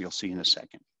important, as you'll see in a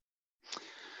second.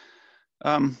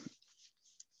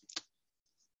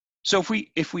 So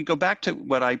if we go back to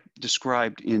what I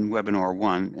described in webinar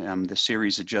 1, the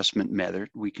series adjustment method,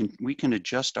 we can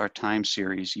adjust our time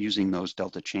series using those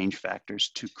delta change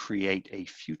factors to create a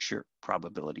future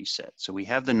probability set. So we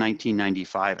have the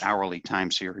 1995 hourly time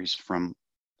series from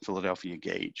Philadelphia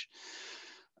gauge.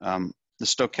 The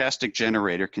stochastic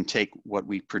generator can take what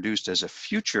we produced as a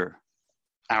future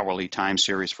hourly time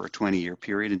series for a 20-year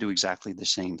period and do exactly the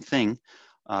same thing,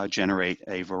 generate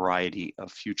a variety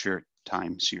of future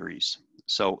time series.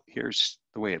 So here's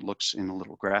the way it looks in a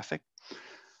little graphic.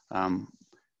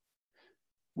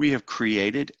 We have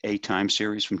created a time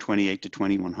series from 28 to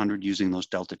 2100 using those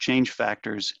delta change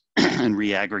factors and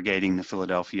reaggregating the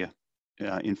Philadelphia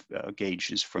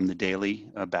gauges from the daily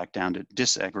back down to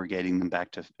disaggregating them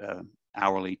back to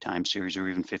hourly time series, or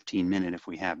even 15-minute if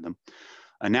we have them.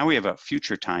 Now we have a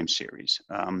future time series.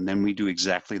 Then we do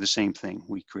exactly the same thing.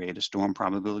 We create a storm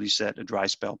probability set, a dry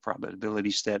spell probability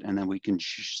set, and then we can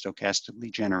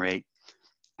stochastically generate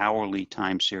hourly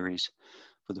time series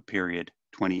for the period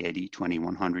 2080,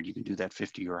 2100. You can do that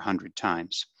 50 or 100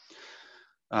 times.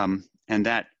 And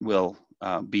that will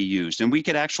be used. And we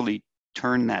could actually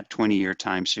turn that 20-year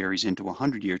time series into a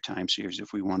 100-year time series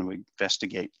if we want to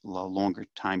investigate a longer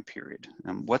time period.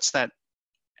 What's that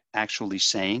actually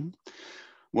saying?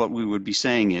 What we would be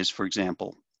saying is, for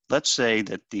example, let's say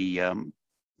that the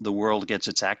world gets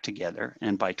its act together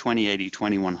and by 2080,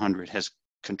 2100 has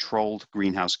controlled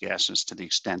greenhouse gases to the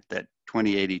extent that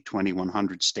 2080,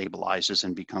 2100 stabilizes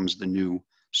and becomes the new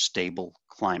stable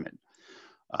climate.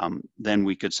 Then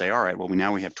we could say, all right, well,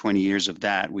 now we have 20 years of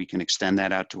that. We can extend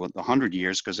that out to 100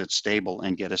 years because it's stable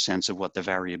and get a sense of what the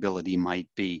variability might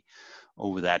be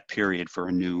over that period for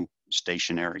a new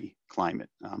stationary climate.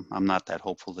 I'm not that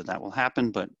hopeful that that will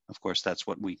happen, but of course that's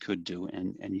what we could do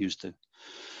and use the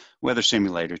weather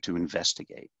simulator to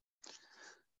investigate.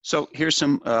 So here's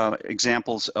some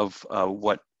examples of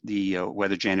what the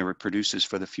weather generator produces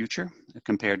for the future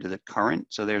compared to the current.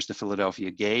 So there's the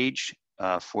Philadelphia gauge,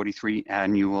 43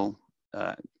 annual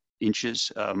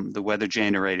inches. The weather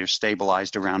generator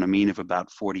stabilized around a mean of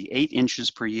about 48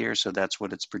 inches per year. So that's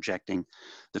what it's projecting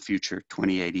the future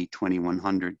 2080,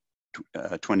 2100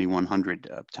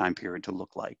 time period to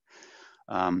look like.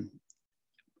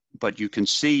 But you can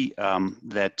see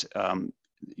that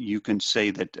you can say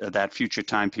that that future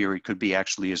time period could be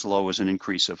actually as low as an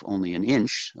increase of only an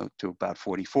inch to about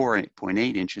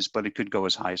 44.8 inches, but it could go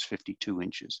as high as 52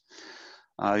 inches.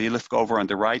 You look over on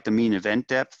the right, the mean event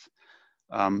depth.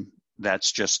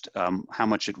 That's just how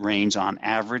much it rains on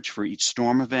average for each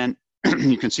storm event.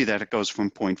 You can see that it goes from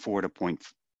 0.4 to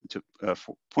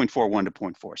 0.41 to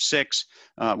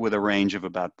 0.46 with a range of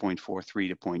about 0.43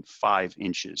 to 0.5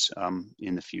 inches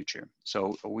in the future.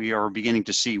 So we are beginning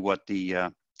to see what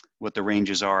the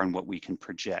ranges are and what we can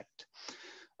project.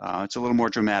 It's a little more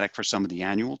dramatic for some of the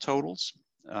annual totals.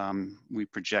 We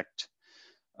project,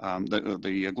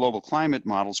 the global climate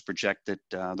models project that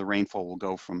the rainfall will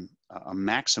go from a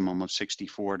maximum of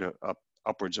 64 to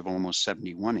upwards of almost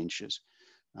 71 inches.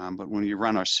 But when you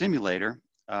run our simulator,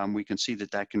 we can see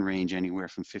that that can range anywhere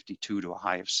from 52 to a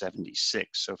high of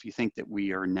 76. So if you think that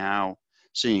we are now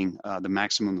seeing the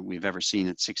maximum that we've ever seen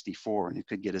at 64, and it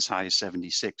could get as high as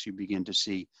 76, you begin to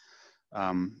see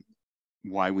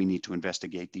why we need to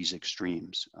investigate these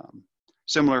extremes.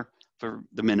 Similar for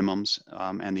the minimums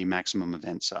and the maximum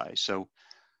event size. So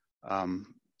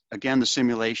again, the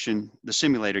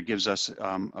simulator gives us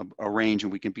a range,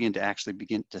 and we can begin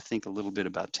to think a little bit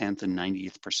about 10th and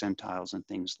 90th percentiles and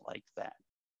things like that.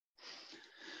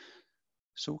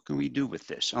 So what can we do with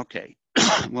this? Okay,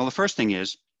 well, the first thing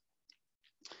is,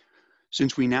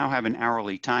 since we now have an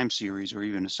hourly time series or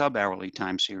even a sub-hourly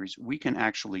time series, we can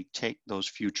actually take those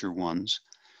future ones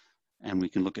and we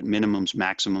can look at minimums,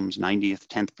 maximums, 90th,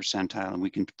 10th percentile, and we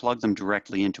can plug them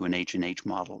directly into an H&H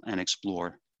model and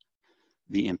explore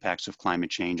the impacts of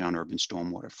climate change on urban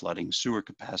stormwater flooding, sewer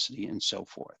capacity, and so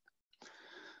forth.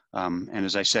 And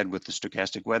as I said, with the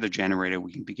stochastic weather generator,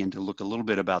 we can begin to look a little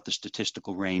bit about the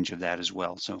statistical range of that as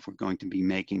well. So if we're going to be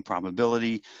making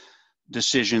probability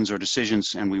decisions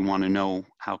and we want to know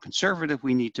how conservative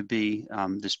we need to be,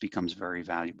 this becomes very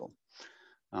valuable.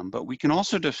 But we can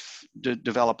also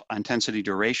develop intensity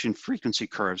duration frequency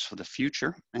curves for the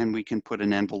future, and we can put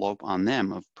an envelope on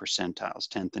them of percentiles,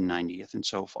 10th and 90th and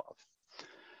so forth.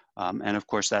 And of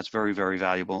course, that's very, very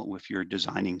valuable if you're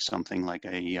designing something like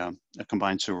a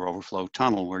combined sewer overflow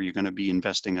tunnel where you're going to be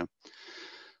investing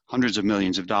hundreds of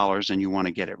millions of dollars and you want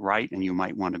to get it right, and you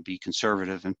might want to be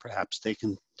conservative, and perhaps they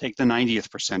can take the 90th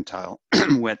percentile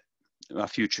wet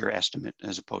future estimate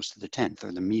as opposed to the 10th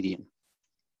or the median.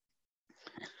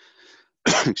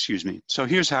 Excuse me. So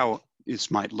here's how this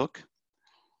might look.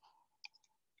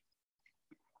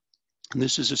 And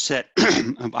this is a set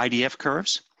of IDF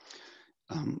curves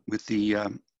with the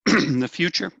the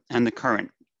future and the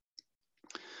current.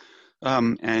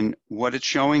 And what it's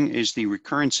showing is the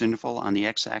recurrence interval on the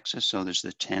x-axis. So there's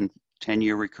the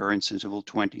 10-year recurrence interval,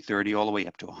 20, 30, all the way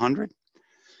up to 100.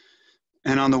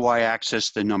 And on the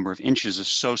y-axis, the number of inches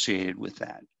associated with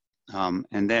that.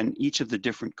 And then each of the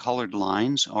different colored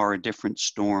lines are a different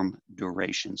storm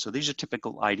duration. So these are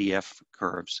typical IDF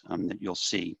curves that you'll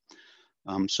see.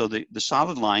 So the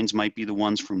solid lines might be the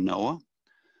ones from NOAA.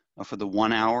 For the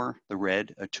 1 hour, the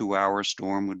red, a 2-hour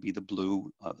storm would be the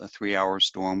blue, a 3-hour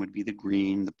storm would be the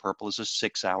green, the purple is a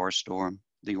 6-hour storm,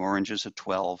 the orange is a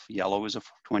 12, yellow is a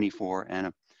 24, and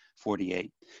a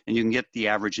 48. And you can get the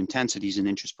average intensities in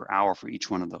inches per hour for each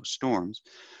one of those storms.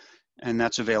 And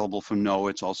that's available from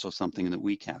NOAA. It's also something that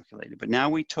we calculated. But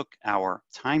now we took our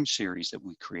time series that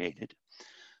we created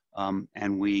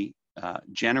and we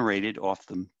generated off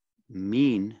the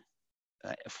mean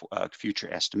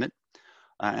future estimate.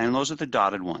 And those are the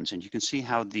dotted ones. And you can see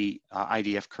how the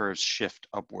IDF curves shift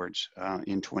upwards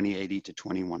in 2080 to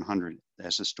 2100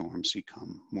 as the storms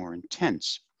become more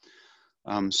intense.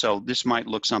 So this might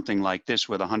look something like this,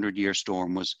 where the 100-year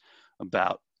storm was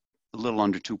about a little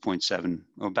under 2.7,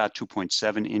 or about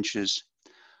 2.7 inches.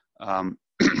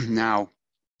 Now,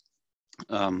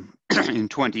 in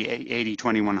 2080,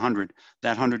 2100,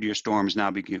 that 100-year storm has now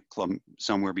become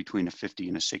somewhere between a 50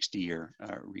 and a 60-year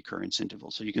recurrence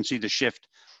interval. So you can see the shift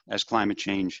as climate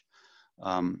change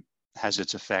has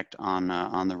its effect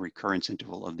on the recurrence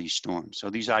interval of these storms. So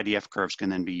these IDF curves can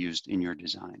then be used in your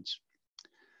designs.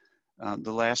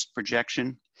 The last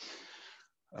projection,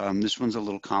 this one's a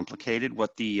little complicated.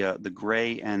 What the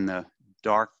gray and the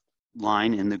dark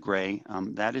line in the gray,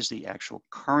 that is the actual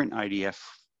current IDF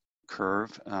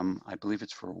curve. I believe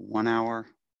it's for a 1 hour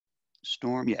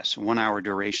storm. Yes, 1 hour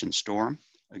duration storm.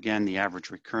 Again, the average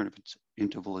recurrence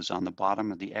interval is on the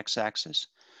bottom of the x-axis.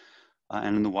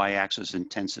 And in the y-axis,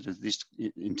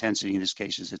 intensity in this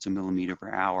case is it's a millimeter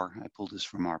per hour. I pulled this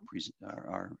from our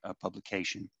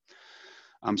publication.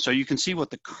 So you can see what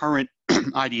the current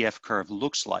IDF curve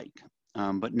looks like.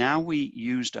 But now we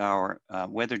used our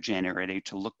weather generator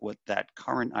to look what that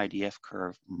current IDF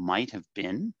curve might have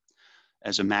been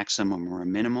as a maximum or a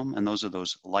minimum, and those are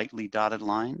those lightly dotted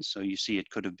lines. So you see it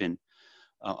could have been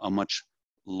a much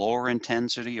lower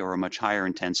intensity or a much higher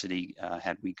intensity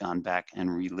had we gone back and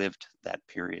relived that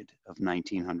period of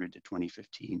 1900 to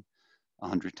 2015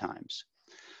 100 times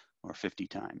or 50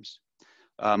 times.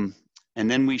 And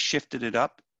then we shifted it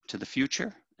up to the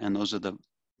future, and those are the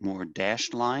more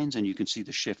dashed lines, and you can see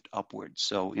the shift upwards.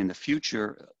 So in the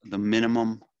future, the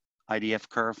minimum IDF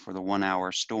curve for the 1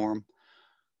 hour storm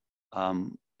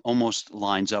almost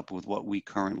lines up with what we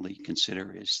currently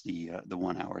consider is the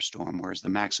 1 hour storm, whereas the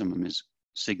maximum is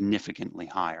significantly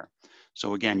higher.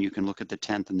 So again, you can look at the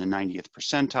 10th and the 90th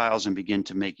percentiles and begin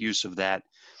to make use of that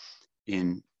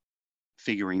in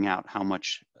figuring out how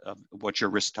much of what your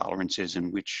risk tolerance is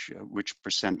and which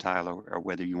percentile, or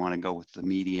whether you want to go with the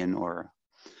median or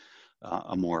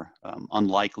a more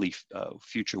unlikely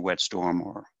future wet storm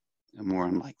or a more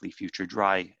unlikely future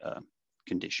dry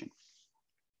condition.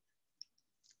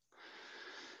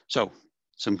 So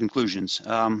some conclusions.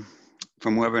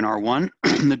 From webinar 1,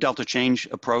 the delta change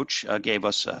approach gave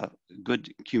us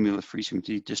good cumulative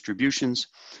frequency distributions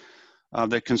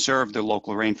that conserved the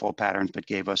local rainfall patterns, but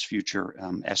gave us future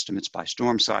estimates by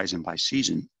storm size and by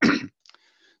season. The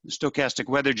stochastic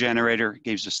weather generator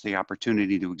gives us the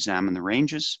opportunity to examine the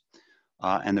ranges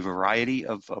and the variety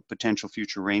of potential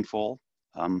future rainfall.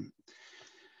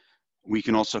 We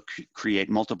can also create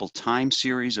multiple time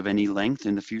series of any length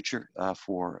in the future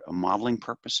for modeling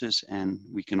purposes, and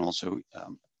we can also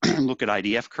look at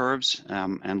IDF curves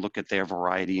and look at their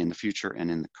variety in the future and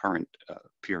in the current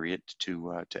period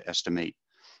to estimate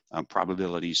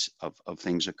probabilities of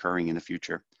things occurring in the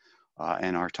future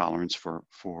and our tolerance for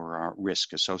our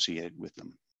risk associated with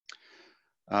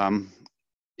them.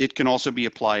 It can also be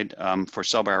applied for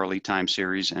sub-hourly time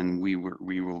series, and we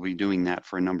will be doing that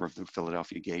for a number of the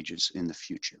Philadelphia gauges in the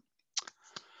future.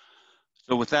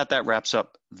 So with that, that wraps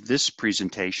up this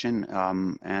presentation.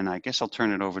 And I guess I'll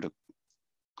turn it over to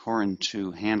Corin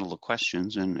to handle the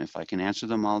questions. And if I can answer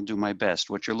them, I'll do my best.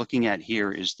 What you're looking at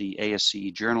here is the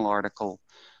ASCE journal article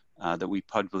that we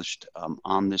published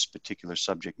on this particular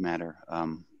subject matter.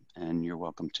 And you're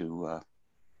welcome to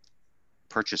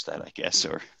purchase that, I guess,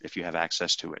 or if you have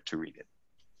access to it, to read it.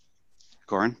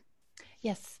 Corin?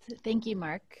 Yes, thank you,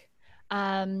 Mark.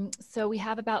 So we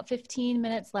have about 15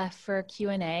 minutes left for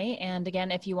Q&A. And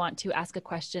again, if you want to ask a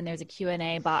question, there's a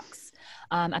Q&A box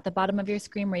at the bottom of your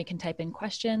screen where you can type in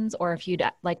questions, or if you'd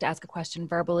like to ask a question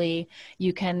verbally,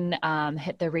 you can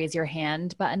hit the raise your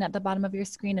hand button at the bottom of your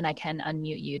screen and I can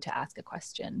unmute you to ask a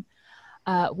question.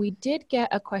 We did get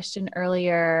a question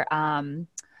earlier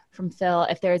from Phil,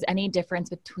 if there's any difference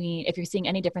between, if you're seeing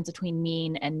any difference between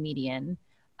mean and median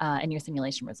in your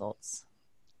simulation results.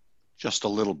 Just a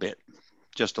little bit,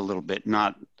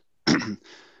 not,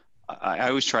 I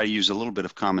always try to use a little bit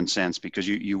of common sense, because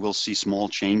you will see small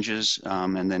changes.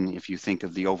 And then if you think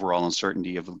of the overall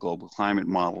uncertainty of the global climate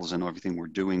models and everything we're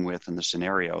doing with and the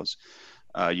scenarios,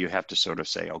 you have to sort of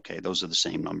say, okay, those are the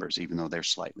same numbers, even though they're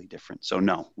slightly different. So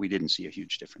no, we didn't see a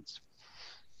huge difference.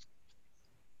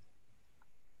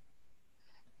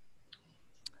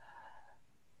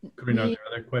 Corinne, are there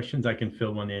other questions? I can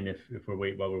fill one in if we're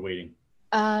while we're waiting.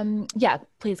 Yeah,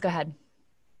 please go ahead.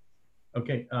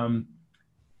 Okay.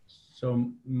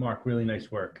 So Mark, really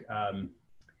nice work.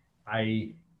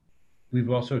 We've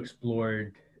also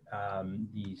explored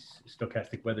these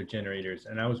stochastic weather generators,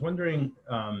 and I was wondering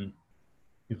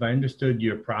if I understood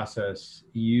your process,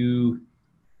 you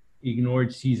ignored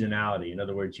seasonality. In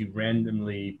other words, you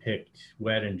randomly picked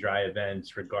wet and dry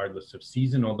events regardless of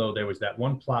season, although there was that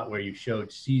one plot where you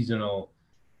showed seasonal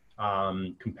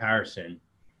comparison.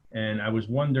 And I was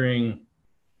wondering,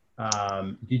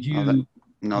 did you...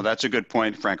 No, that's a good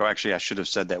point, Franco. Actually, I should have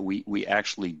said that we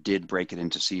actually did break it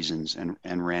into seasons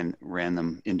and ran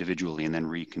them individually and then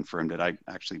reconfirmed it. I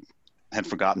actually had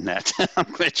forgotten that.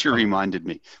 I'm glad you reminded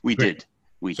me. We did.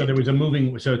 So there was a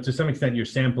moving, so to some extent your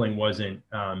sampling wasn't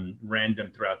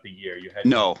random throughout the year. You had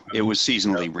No, it was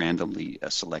seasonally randomly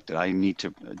selected. I need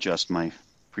to adjust my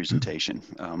presentation.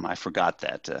 I forgot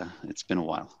that. It's been a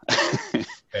while.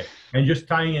 Okay. And just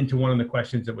tying into one of the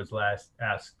questions that was last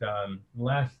asked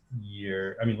last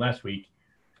week,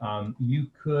 you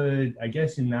could, I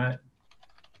guess in that,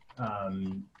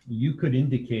 you could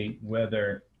indicate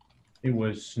whether it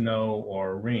was snow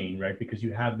or rain, right? Because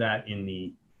you have that in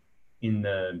the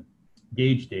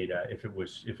gauge data, if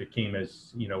it came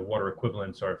as, you know, water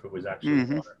equivalents or if it was actually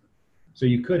water. So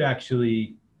you could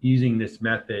actually, using this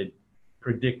method,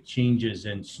 predict changes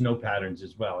in snow patterns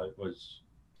as well. It was,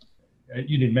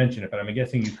 you didn't mention it, but I'm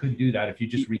guessing you could do that if you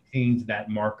just retained that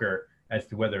marker as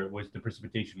to whether it was the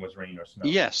precipitation was rain or snow.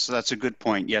 Yes, that's a good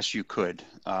point. Yes, you could.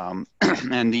 And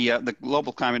the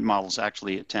global climate models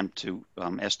actually attempt to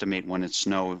estimate when it's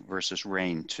snow versus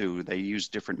rain too. They use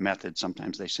different methods.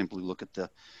 Sometimes they simply look at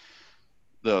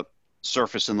the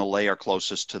surface and the layer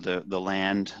closest to the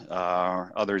land.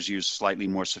 Others use slightly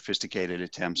more sophisticated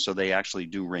attempts. So they actually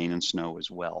do rain and snow as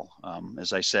well.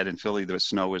 As I said, in Philly, the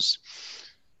snow is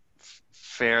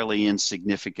fairly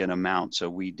insignificant amount, so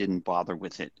we didn't bother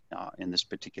with it in this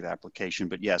particular application.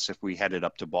 But yes, if we headed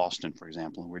up to Boston, for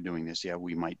example, and we're doing this, yeah,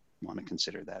 we might want to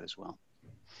consider that as well.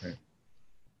 Right.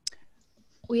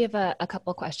 We have a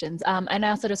couple questions, and I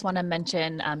also just want to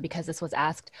mention, because this was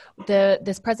asked,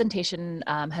 this presentation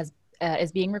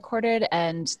is being recorded,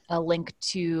 and a link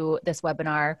to this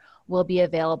webinar will be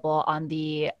available on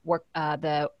the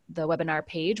webinar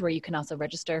page, where you can also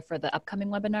register for the upcoming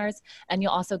webinars, and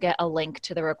you'll also get a link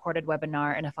to the recorded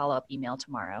webinar in a follow-up email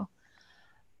tomorrow.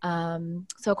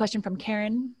 So a question from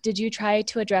Karen: did you try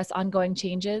to address ongoing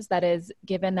changes? That is,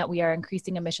 given that we are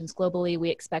increasing emissions globally, we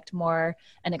expect more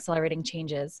and accelerating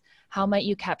changes. How might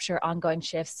you capture ongoing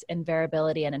shifts in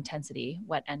variability and intensity,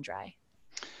 wet and dry?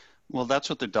 Well, that's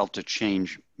what the delta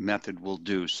change method will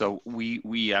do. So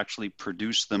we actually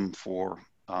produce them for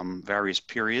various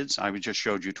periods. I just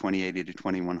showed you 2080 to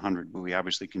 2100, but we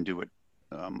obviously can do it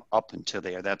up until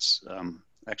there. That's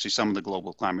actually, some of the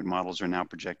global climate models are now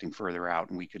projecting further out,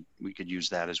 and we could use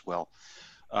that as well.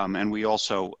 And we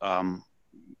also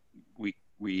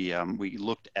we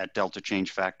looked at delta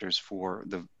change factors for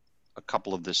a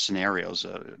couple of the scenarios.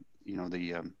 You know,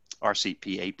 the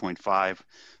RCP 8.5,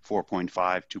 4.5,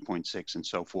 2.6, and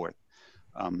so forth.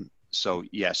 So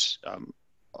yes,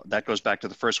 that goes back to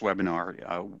the first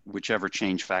webinar. Whichever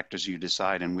change factors you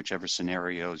decide and whichever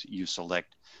scenarios you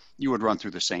select, you would run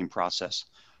through the same process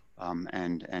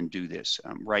and do this.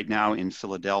 Right now in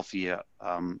Philadelphia,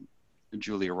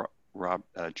 Julia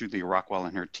Rockwell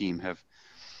and her team have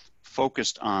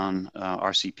focused on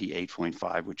RCP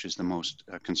 8.5, which is the most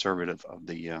conservative of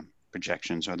the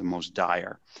projections, or the most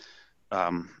dire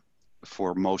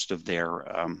for most of their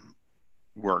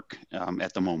work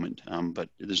at the moment. But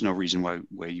there's no reason why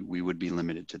we would be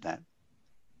limited to that.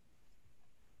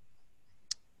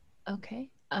 Okay.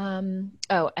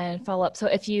 Oh, and follow up. So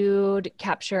if you'd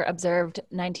capture observed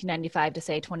 1995 to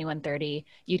say 2130,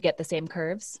 you'd get the same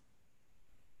curves?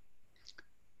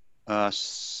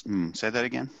 Say that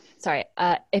again. Sorry.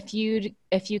 If you'd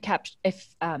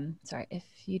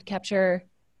capture,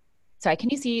 sorry, can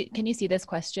you see this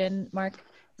question, Mark?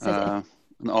 It says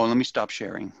Oh, let me stop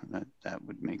sharing. That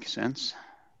would make sense.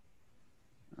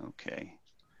 Okay.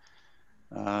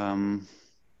 And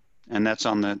that's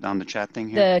on the chat thing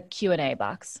here? The Q&A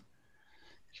box.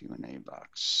 Q&A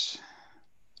box.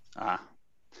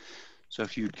 So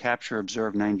if you'd capture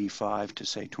observed 95 to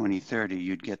say 2030,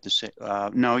 you'd get the same.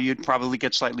 No, you'd probably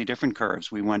get slightly different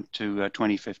curves. We went to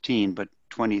 2015, but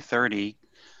 2030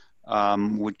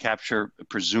 would capture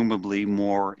presumably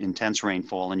more intense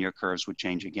rainfall, and your curves would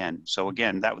change again. So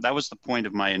again, that was the point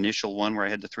of my initial one, where I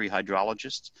had the 3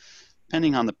 hydrologists.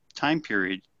 Depending on the time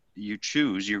period you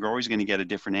choose, you're always going to get a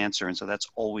different answer. And so that's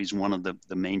always one of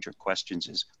the major questions,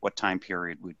 is what time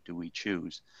period do we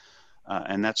choose?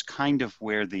 And that's kind of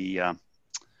where the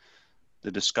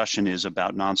discussion is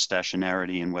about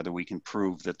non-stationarity, and whether we can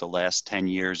prove that the last 10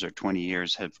 years or 20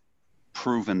 years have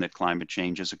proven that climate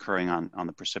change is occurring on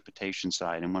the precipitation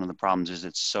side. And one of the problems is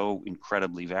it's so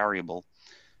incredibly variable,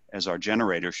 as our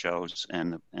generator shows,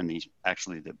 and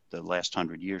actually the last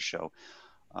 100 years show.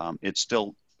 It's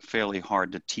still fairly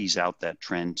hard to tease out that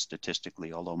trend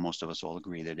statistically, although most of us all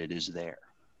agree that it is there.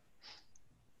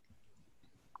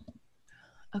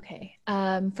 Okay.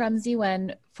 From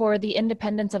Zwen, for the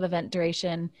independence of event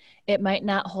duration, it might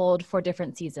not hold for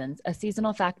different seasons. A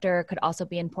seasonal factor could also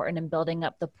be important in building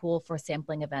up the pool for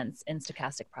sampling events in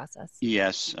stochastic process.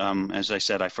 Yes. As I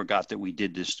said, I forgot that we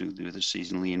did do this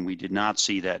seasonally, and we did not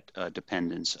see that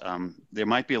dependence. There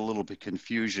might be a little bit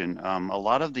confusion. A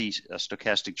lot of these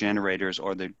stochastic generators,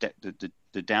 or the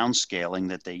downscaling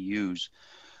that they use,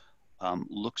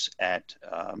 looks at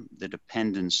the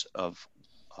dependence of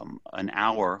an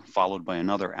hour followed by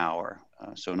another hour.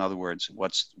 So in other words,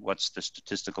 what's the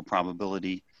statistical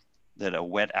probability that a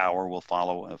wet hour will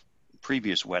follow a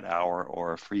previous wet hour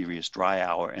or a previous dry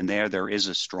hour? And there is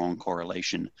a strong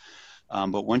correlation.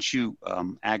 But once you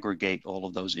aggregate all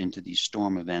of those into these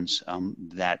storm events,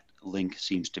 that link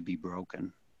seems to be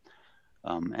broken,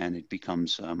 and it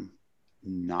becomes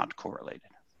not correlated.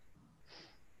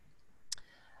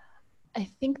 I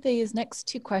think these next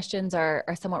 2 questions are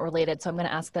somewhat related, so I'm going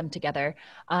to ask them together.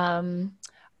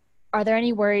 Are there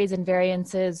any worries and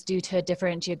variances due to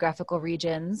different geographical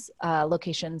regions,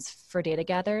 locations for data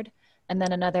gathered? And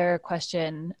then another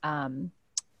question,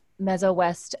 Meso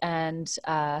West and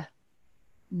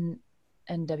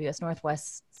NWS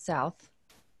Northwest South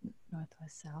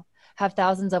have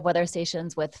thousands of weather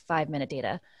stations with 5-minute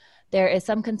data. There is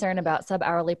some concern about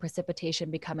sub-hourly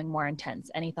precipitation becoming more intense.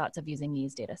 Any thoughts of using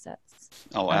these data sets?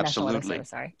 Oh, absolutely. National Weather Service,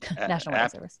 sorry. National Weather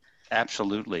Service.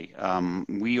 Absolutely.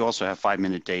 We also have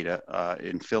 5-minute data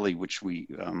in Philly, which we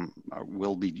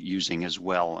will be using as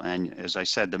well. And as I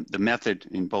said, the method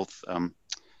in both the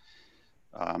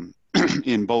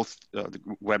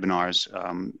webinars,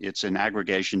 it's an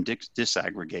aggregation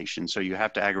disaggregation. So you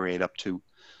have to aggregate up to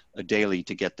a daily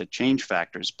to get the change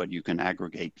factors, but you can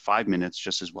aggregate 5 minutes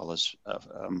just as well as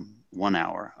 1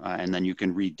 hour, and then you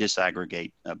can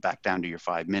disaggregate back down to your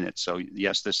 5 minutes. So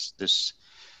yes, this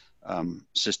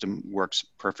system works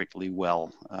perfectly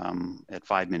well at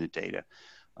 5-minute data.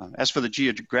 As for the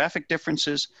geographic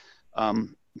differences,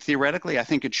 theoretically, I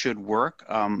think it should work.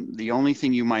 The only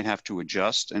thing you might have to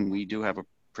adjust, and we do have a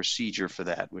procedure for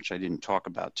that, which I didn't talk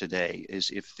about today, is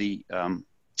if the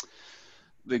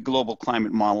global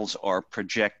climate models are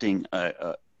projecting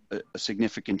a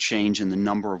significant change in the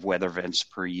number of weather events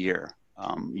per year.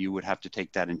 You would have to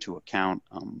take that into account.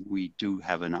 We do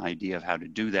have an idea of how to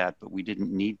do that, but we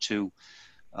didn't need to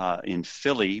in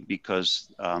Philly, because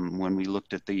when we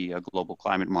looked at the global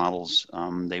climate models,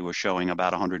 they were showing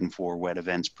about 104 wet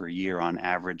events per year on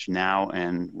average now,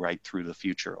 and right through the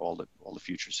future, all the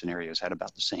future scenarios had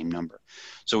about the same number.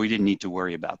 So we didn't need to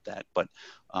worry about that. But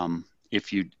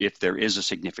if there is a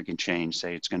significant change,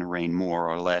 say it's going to rain more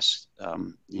or less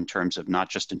in terms of not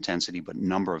just intensity but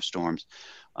number of storms,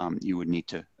 you would need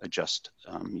to adjust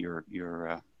your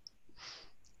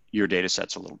data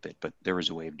sets a little bit. But there is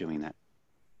a way of doing that.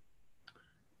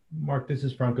 Mark, this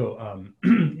is Franco.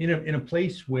 In a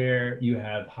place where you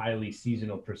have highly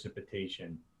seasonal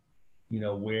precipitation,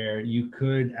 where you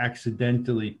could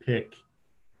accidentally pick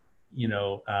you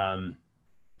know,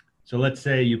 so let's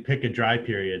say you pick a dry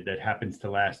period that happens to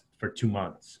last for 2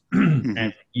 months,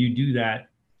 and you do that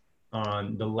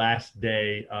on the last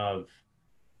day of,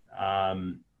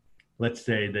 let's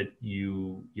say that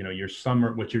your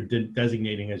summer, what you're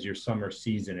designating as your summer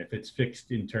season, if it's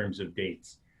fixed in terms of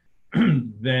dates,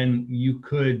 then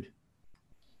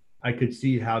I could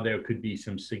see how there could be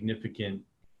some significant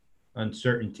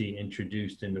uncertainty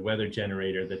introduced in the weather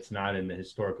generator that's not in the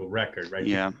historical record, right?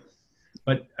 Yeah.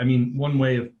 But I mean, one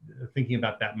way of thinking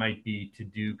about that might be to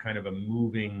do kind of a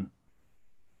moving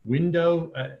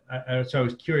window. So I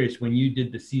was curious, when you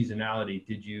did the seasonality,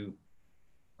 did you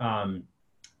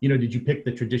pick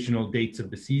the traditional dates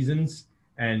of the seasons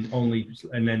and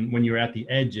then when you're at the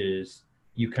edges,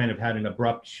 you kind of had an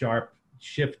abrupt, sharp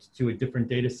shift to a different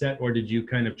data set, or did you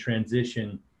kind of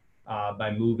transition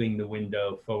by moving the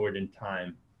window forward in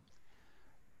time?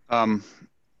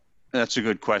 That's a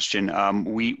good question.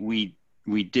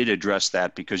 We did address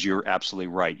that because you're absolutely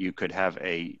right. You could have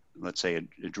let's say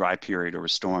a dry period or a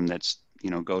storm that's,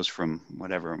 goes from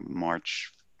whatever,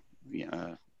 March,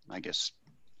 I guess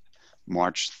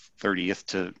March 30th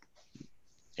to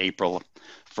April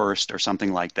 1st or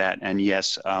something like that. And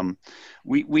yes,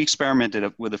 we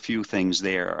experimented with a few things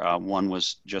there. One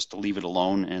was just to leave it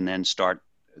alone and then start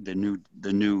the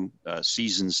new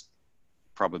season's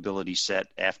probability set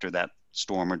after that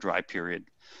storm or dry period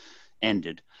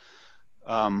ended.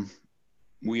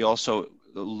 We also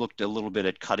looked a little bit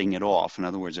at cutting it off. In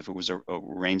other words, if it was a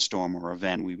rainstorm or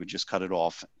event, we would just cut it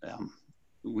off.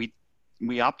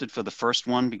 We opted for the first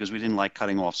one because we didn't like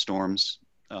cutting off storms.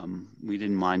 We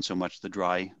didn't mind so much the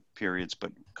dry periods,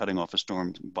 but cutting off a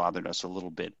storm bothered us a little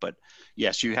bit. But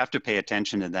yes, you have to pay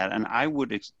attention to that. And I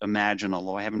would imagine,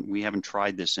 although we haven't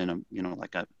tried this in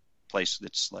like a place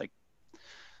that's like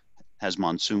has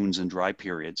monsoons and dry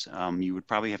periods, you would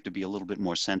probably have to be a little bit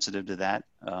more sensitive to that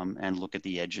and look at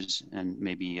the edges and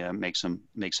maybe make some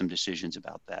decisions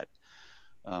about that.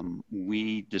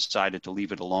 We decided to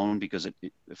leave it alone because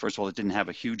first of all, it didn't have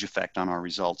a huge effect on our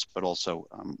results, but also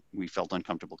we felt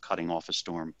uncomfortable cutting off a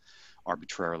storm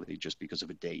arbitrarily just because of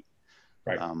a date.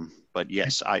 Right. But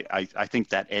yes, I think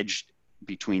that edge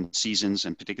between seasons,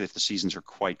 and particularly if the seasons are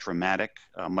quite dramatic,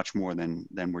 much more than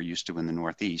we're used to in the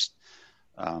Northeast,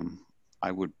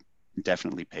 I would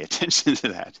definitely pay attention to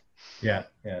that. Yeah.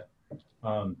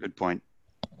 Good point.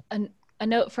 A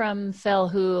note from Phil,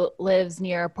 who lives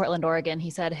near Portland, Oregon.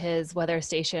 He said his weather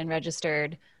station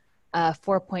registered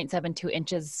 4.72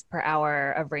 inches per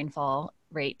hour of rainfall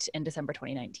rate in December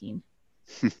 2019.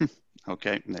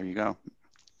 Okay, there you go.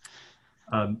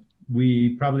 We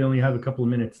probably only have a couple of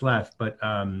minutes left, but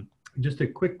just a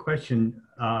quick question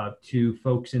to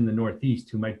folks in the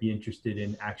Northeast who might be interested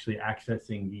in actually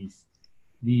accessing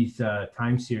these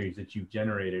time series that you've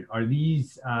generated. Are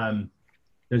these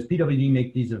does PWD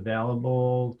make these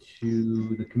available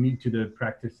to the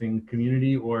practicing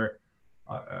community, or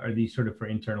are these sort of for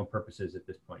internal purposes at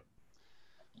this point?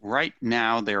 Right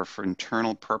now, they're for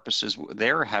internal purposes.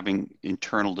 They're having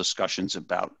internal discussions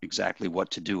about exactly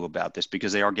what to do about this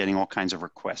because they are getting all kinds of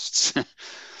requests.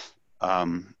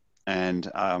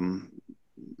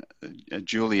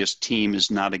 Julia's team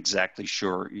is not exactly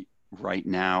sure right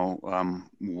now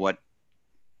what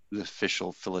the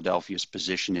official Philadelphia's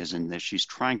position is in this. She's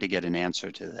trying to get an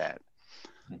answer to that.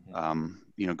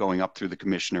 Mm-hmm. Going up through the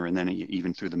commissioner and then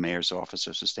even through the mayor's office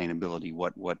of sustainability,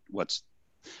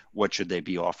 what should they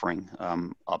be offering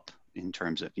up in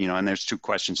terms of, and there's two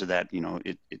questions of that.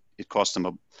 It costs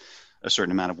them a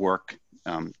certain amount of work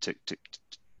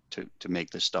to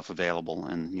make this stuff available,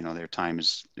 and their time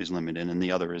is limited. And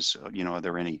the other is, are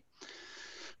there any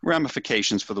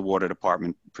ramifications for the water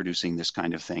department producing this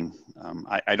kind of thing?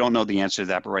 I don't know the answer to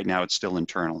that, but right now it's still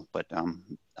internal. But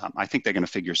I think they're going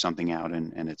to figure something out,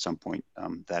 and at some point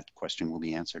that question will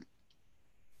be answered.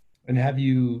 And have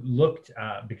you looked,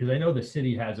 because I know the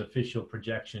city has official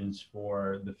projections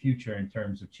for the future in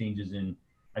terms of changes in,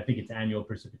 I think it's annual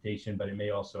precipitation, but it may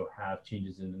also have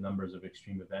changes in the numbers of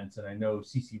extreme events. And I know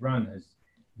CC Run has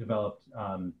developed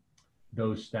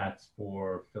those stats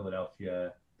for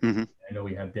Philadelphia. Mm-hmm. I know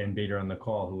we have Dan Bader on the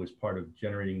call who was part of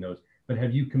generating those. But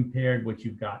have you compared what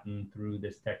you've gotten through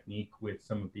this technique with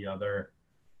some of the other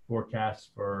forecasts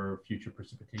for future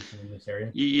precipitation in this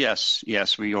area? Yes,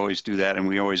 we always do that, and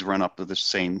we always run up to the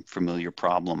same familiar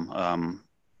problem.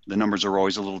 The numbers are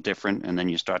always a little different, and then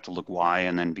you start to look why,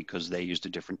 and then because they used a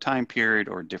different time period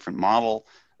or a different model,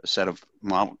 a set of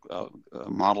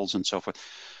models and so forth.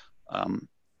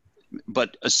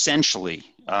 But essentially,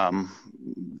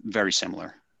 very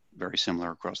similar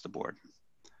across the board.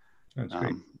 That's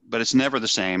great. But it's never the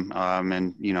same,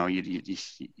 and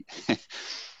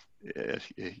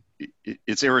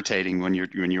it's irritating when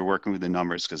you're working with the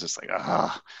numbers, because it's like,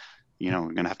 we're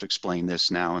going to have to explain this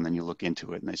now, and then you look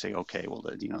into it and they say, okay, well,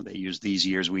 they use these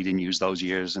years, we didn't use those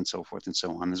years, and so forth and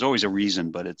so on. There's always a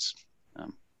reason, but it's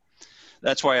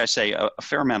that's why I say a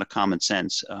fair amount of common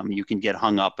sense. You can get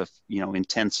hung up if in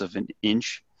tenths of an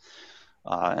inch,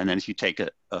 and then if you take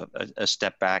a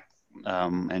step back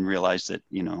and realize that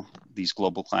these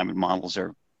global climate models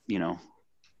are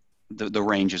the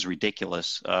range is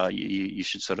ridiculous, you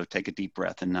should sort of take a deep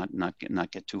breath and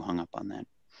not get too hung up on that.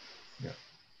 Yeah.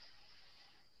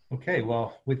 Okay,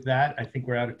 well, with that, I think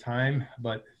we're out of time,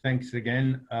 but thanks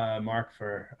again, Mark,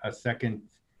 for a second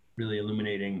really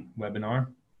illuminating webinar.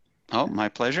 Oh, my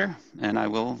pleasure. And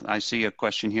I see a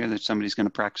question here that somebody's going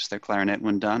to practice their clarinet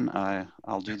when done.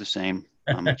 I'll do the same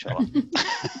on my cello.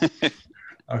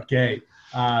 Okay.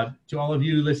 To all of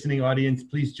you listening audience,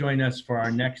 please join us for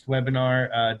our next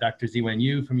webinar. Dr. Ziwen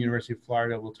Yu from University of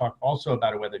Florida will talk also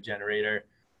about a weather generator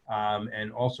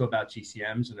and also about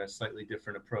GCMs and a slightly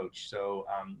different approach. So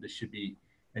this should be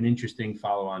an interesting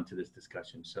follow-on to this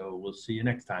discussion. So we'll see you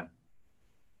next time.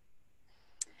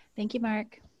 Thank you,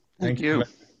 Mark. Thank you.